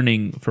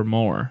yearning for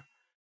more.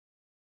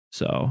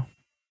 So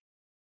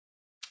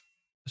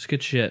it's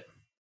good shit.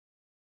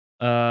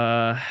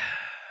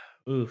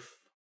 Oof.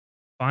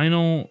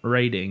 Final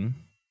rating.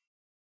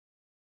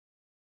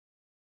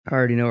 I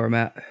already know where I'm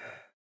at.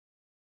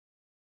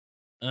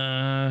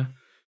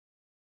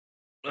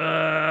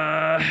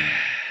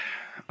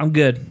 I'm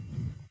good.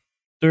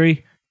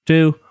 3,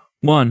 2,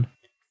 1.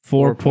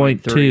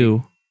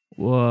 4.2.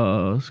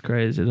 Whoa, it's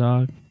crazy,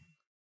 dog.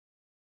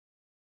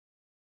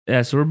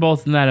 Yeah, so we're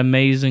both in that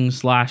amazing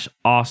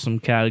 / awesome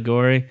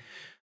category.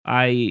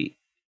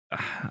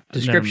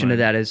 Description of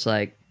that is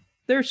like,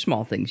 there's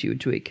small things you would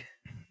tweak.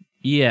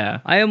 Yeah.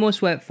 I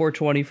almost went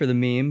 420 for the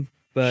meme,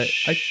 but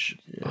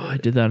I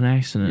did that on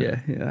accident.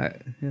 yeah.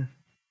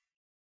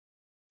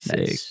 Sick.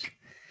 Nice.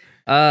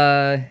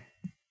 I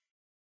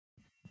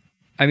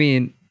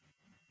mean,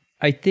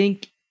 I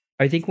think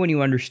when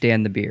you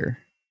understand the beer,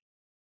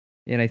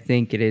 and I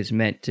think it is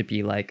meant to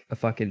be like a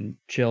fucking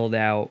chilled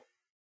out,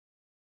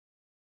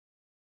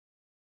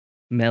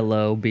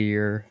 mellow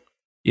beer.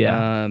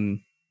 Yeah.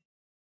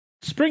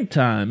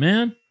 Springtime,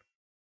 man.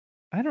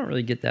 I don't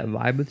really get that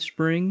vibe with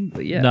spring,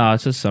 but yeah. No,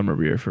 it's a summer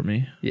beer for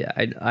me. Yeah,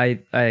 I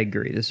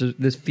agree.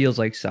 This feels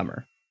like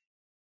summer.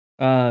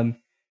 But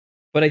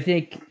I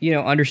think,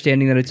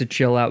 understanding that it's a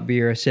chill out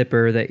beer, a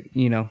sipper that, it's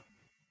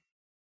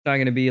not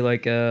going to be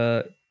like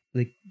a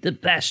like the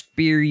best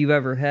beer you've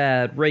ever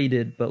had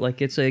rated, but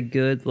like it's a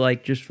good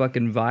like just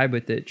fucking vibe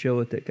with it, chill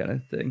with it kind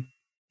of thing.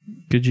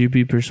 Could you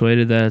be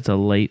persuaded that it's a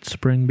late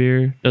spring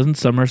beer? Doesn't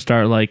summer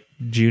start like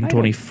June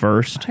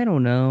 21st? I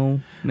don't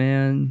know,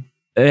 man.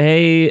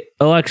 Hey,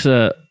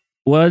 Alexa,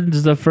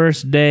 when's the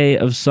first day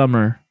of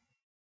summer?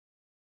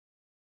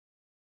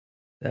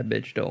 That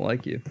bitch don't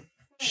like you.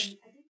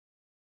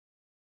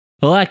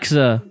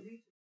 Alexa,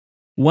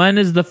 when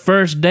is the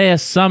first day of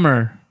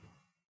summer?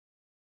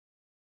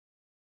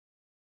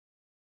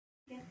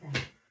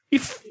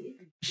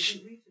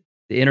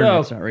 The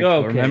internet's not reachable.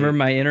 Okay. Remember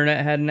my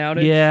internet had an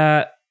outage?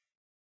 Yeah.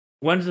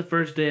 When's the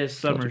first day of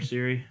summer,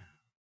 Siri?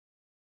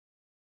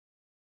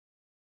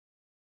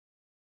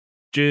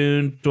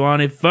 June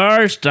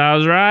 21st. I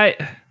was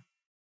right.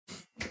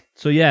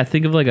 So yeah,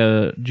 think of like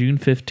a June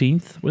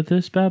 15th with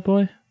this bad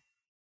boy.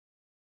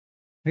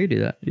 I can do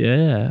that.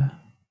 Yeah.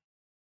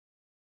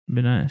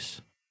 Be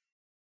nice.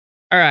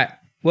 All right.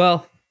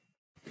 Well,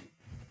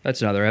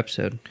 that's another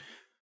episode.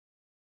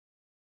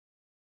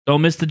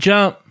 Don't miss the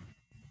jump.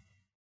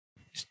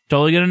 He's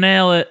totally gonna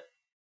nail it.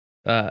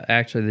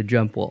 Actually, the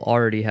jump will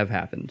already have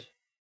happened.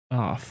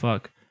 Oh,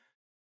 fuck.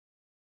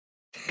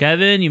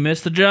 Kevin, you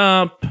missed the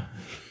jump.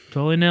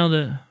 Totally nailed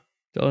it.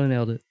 Totally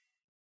nailed it.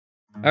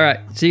 All right.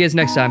 See you guys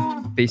next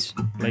time. Peace.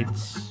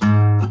 Lights.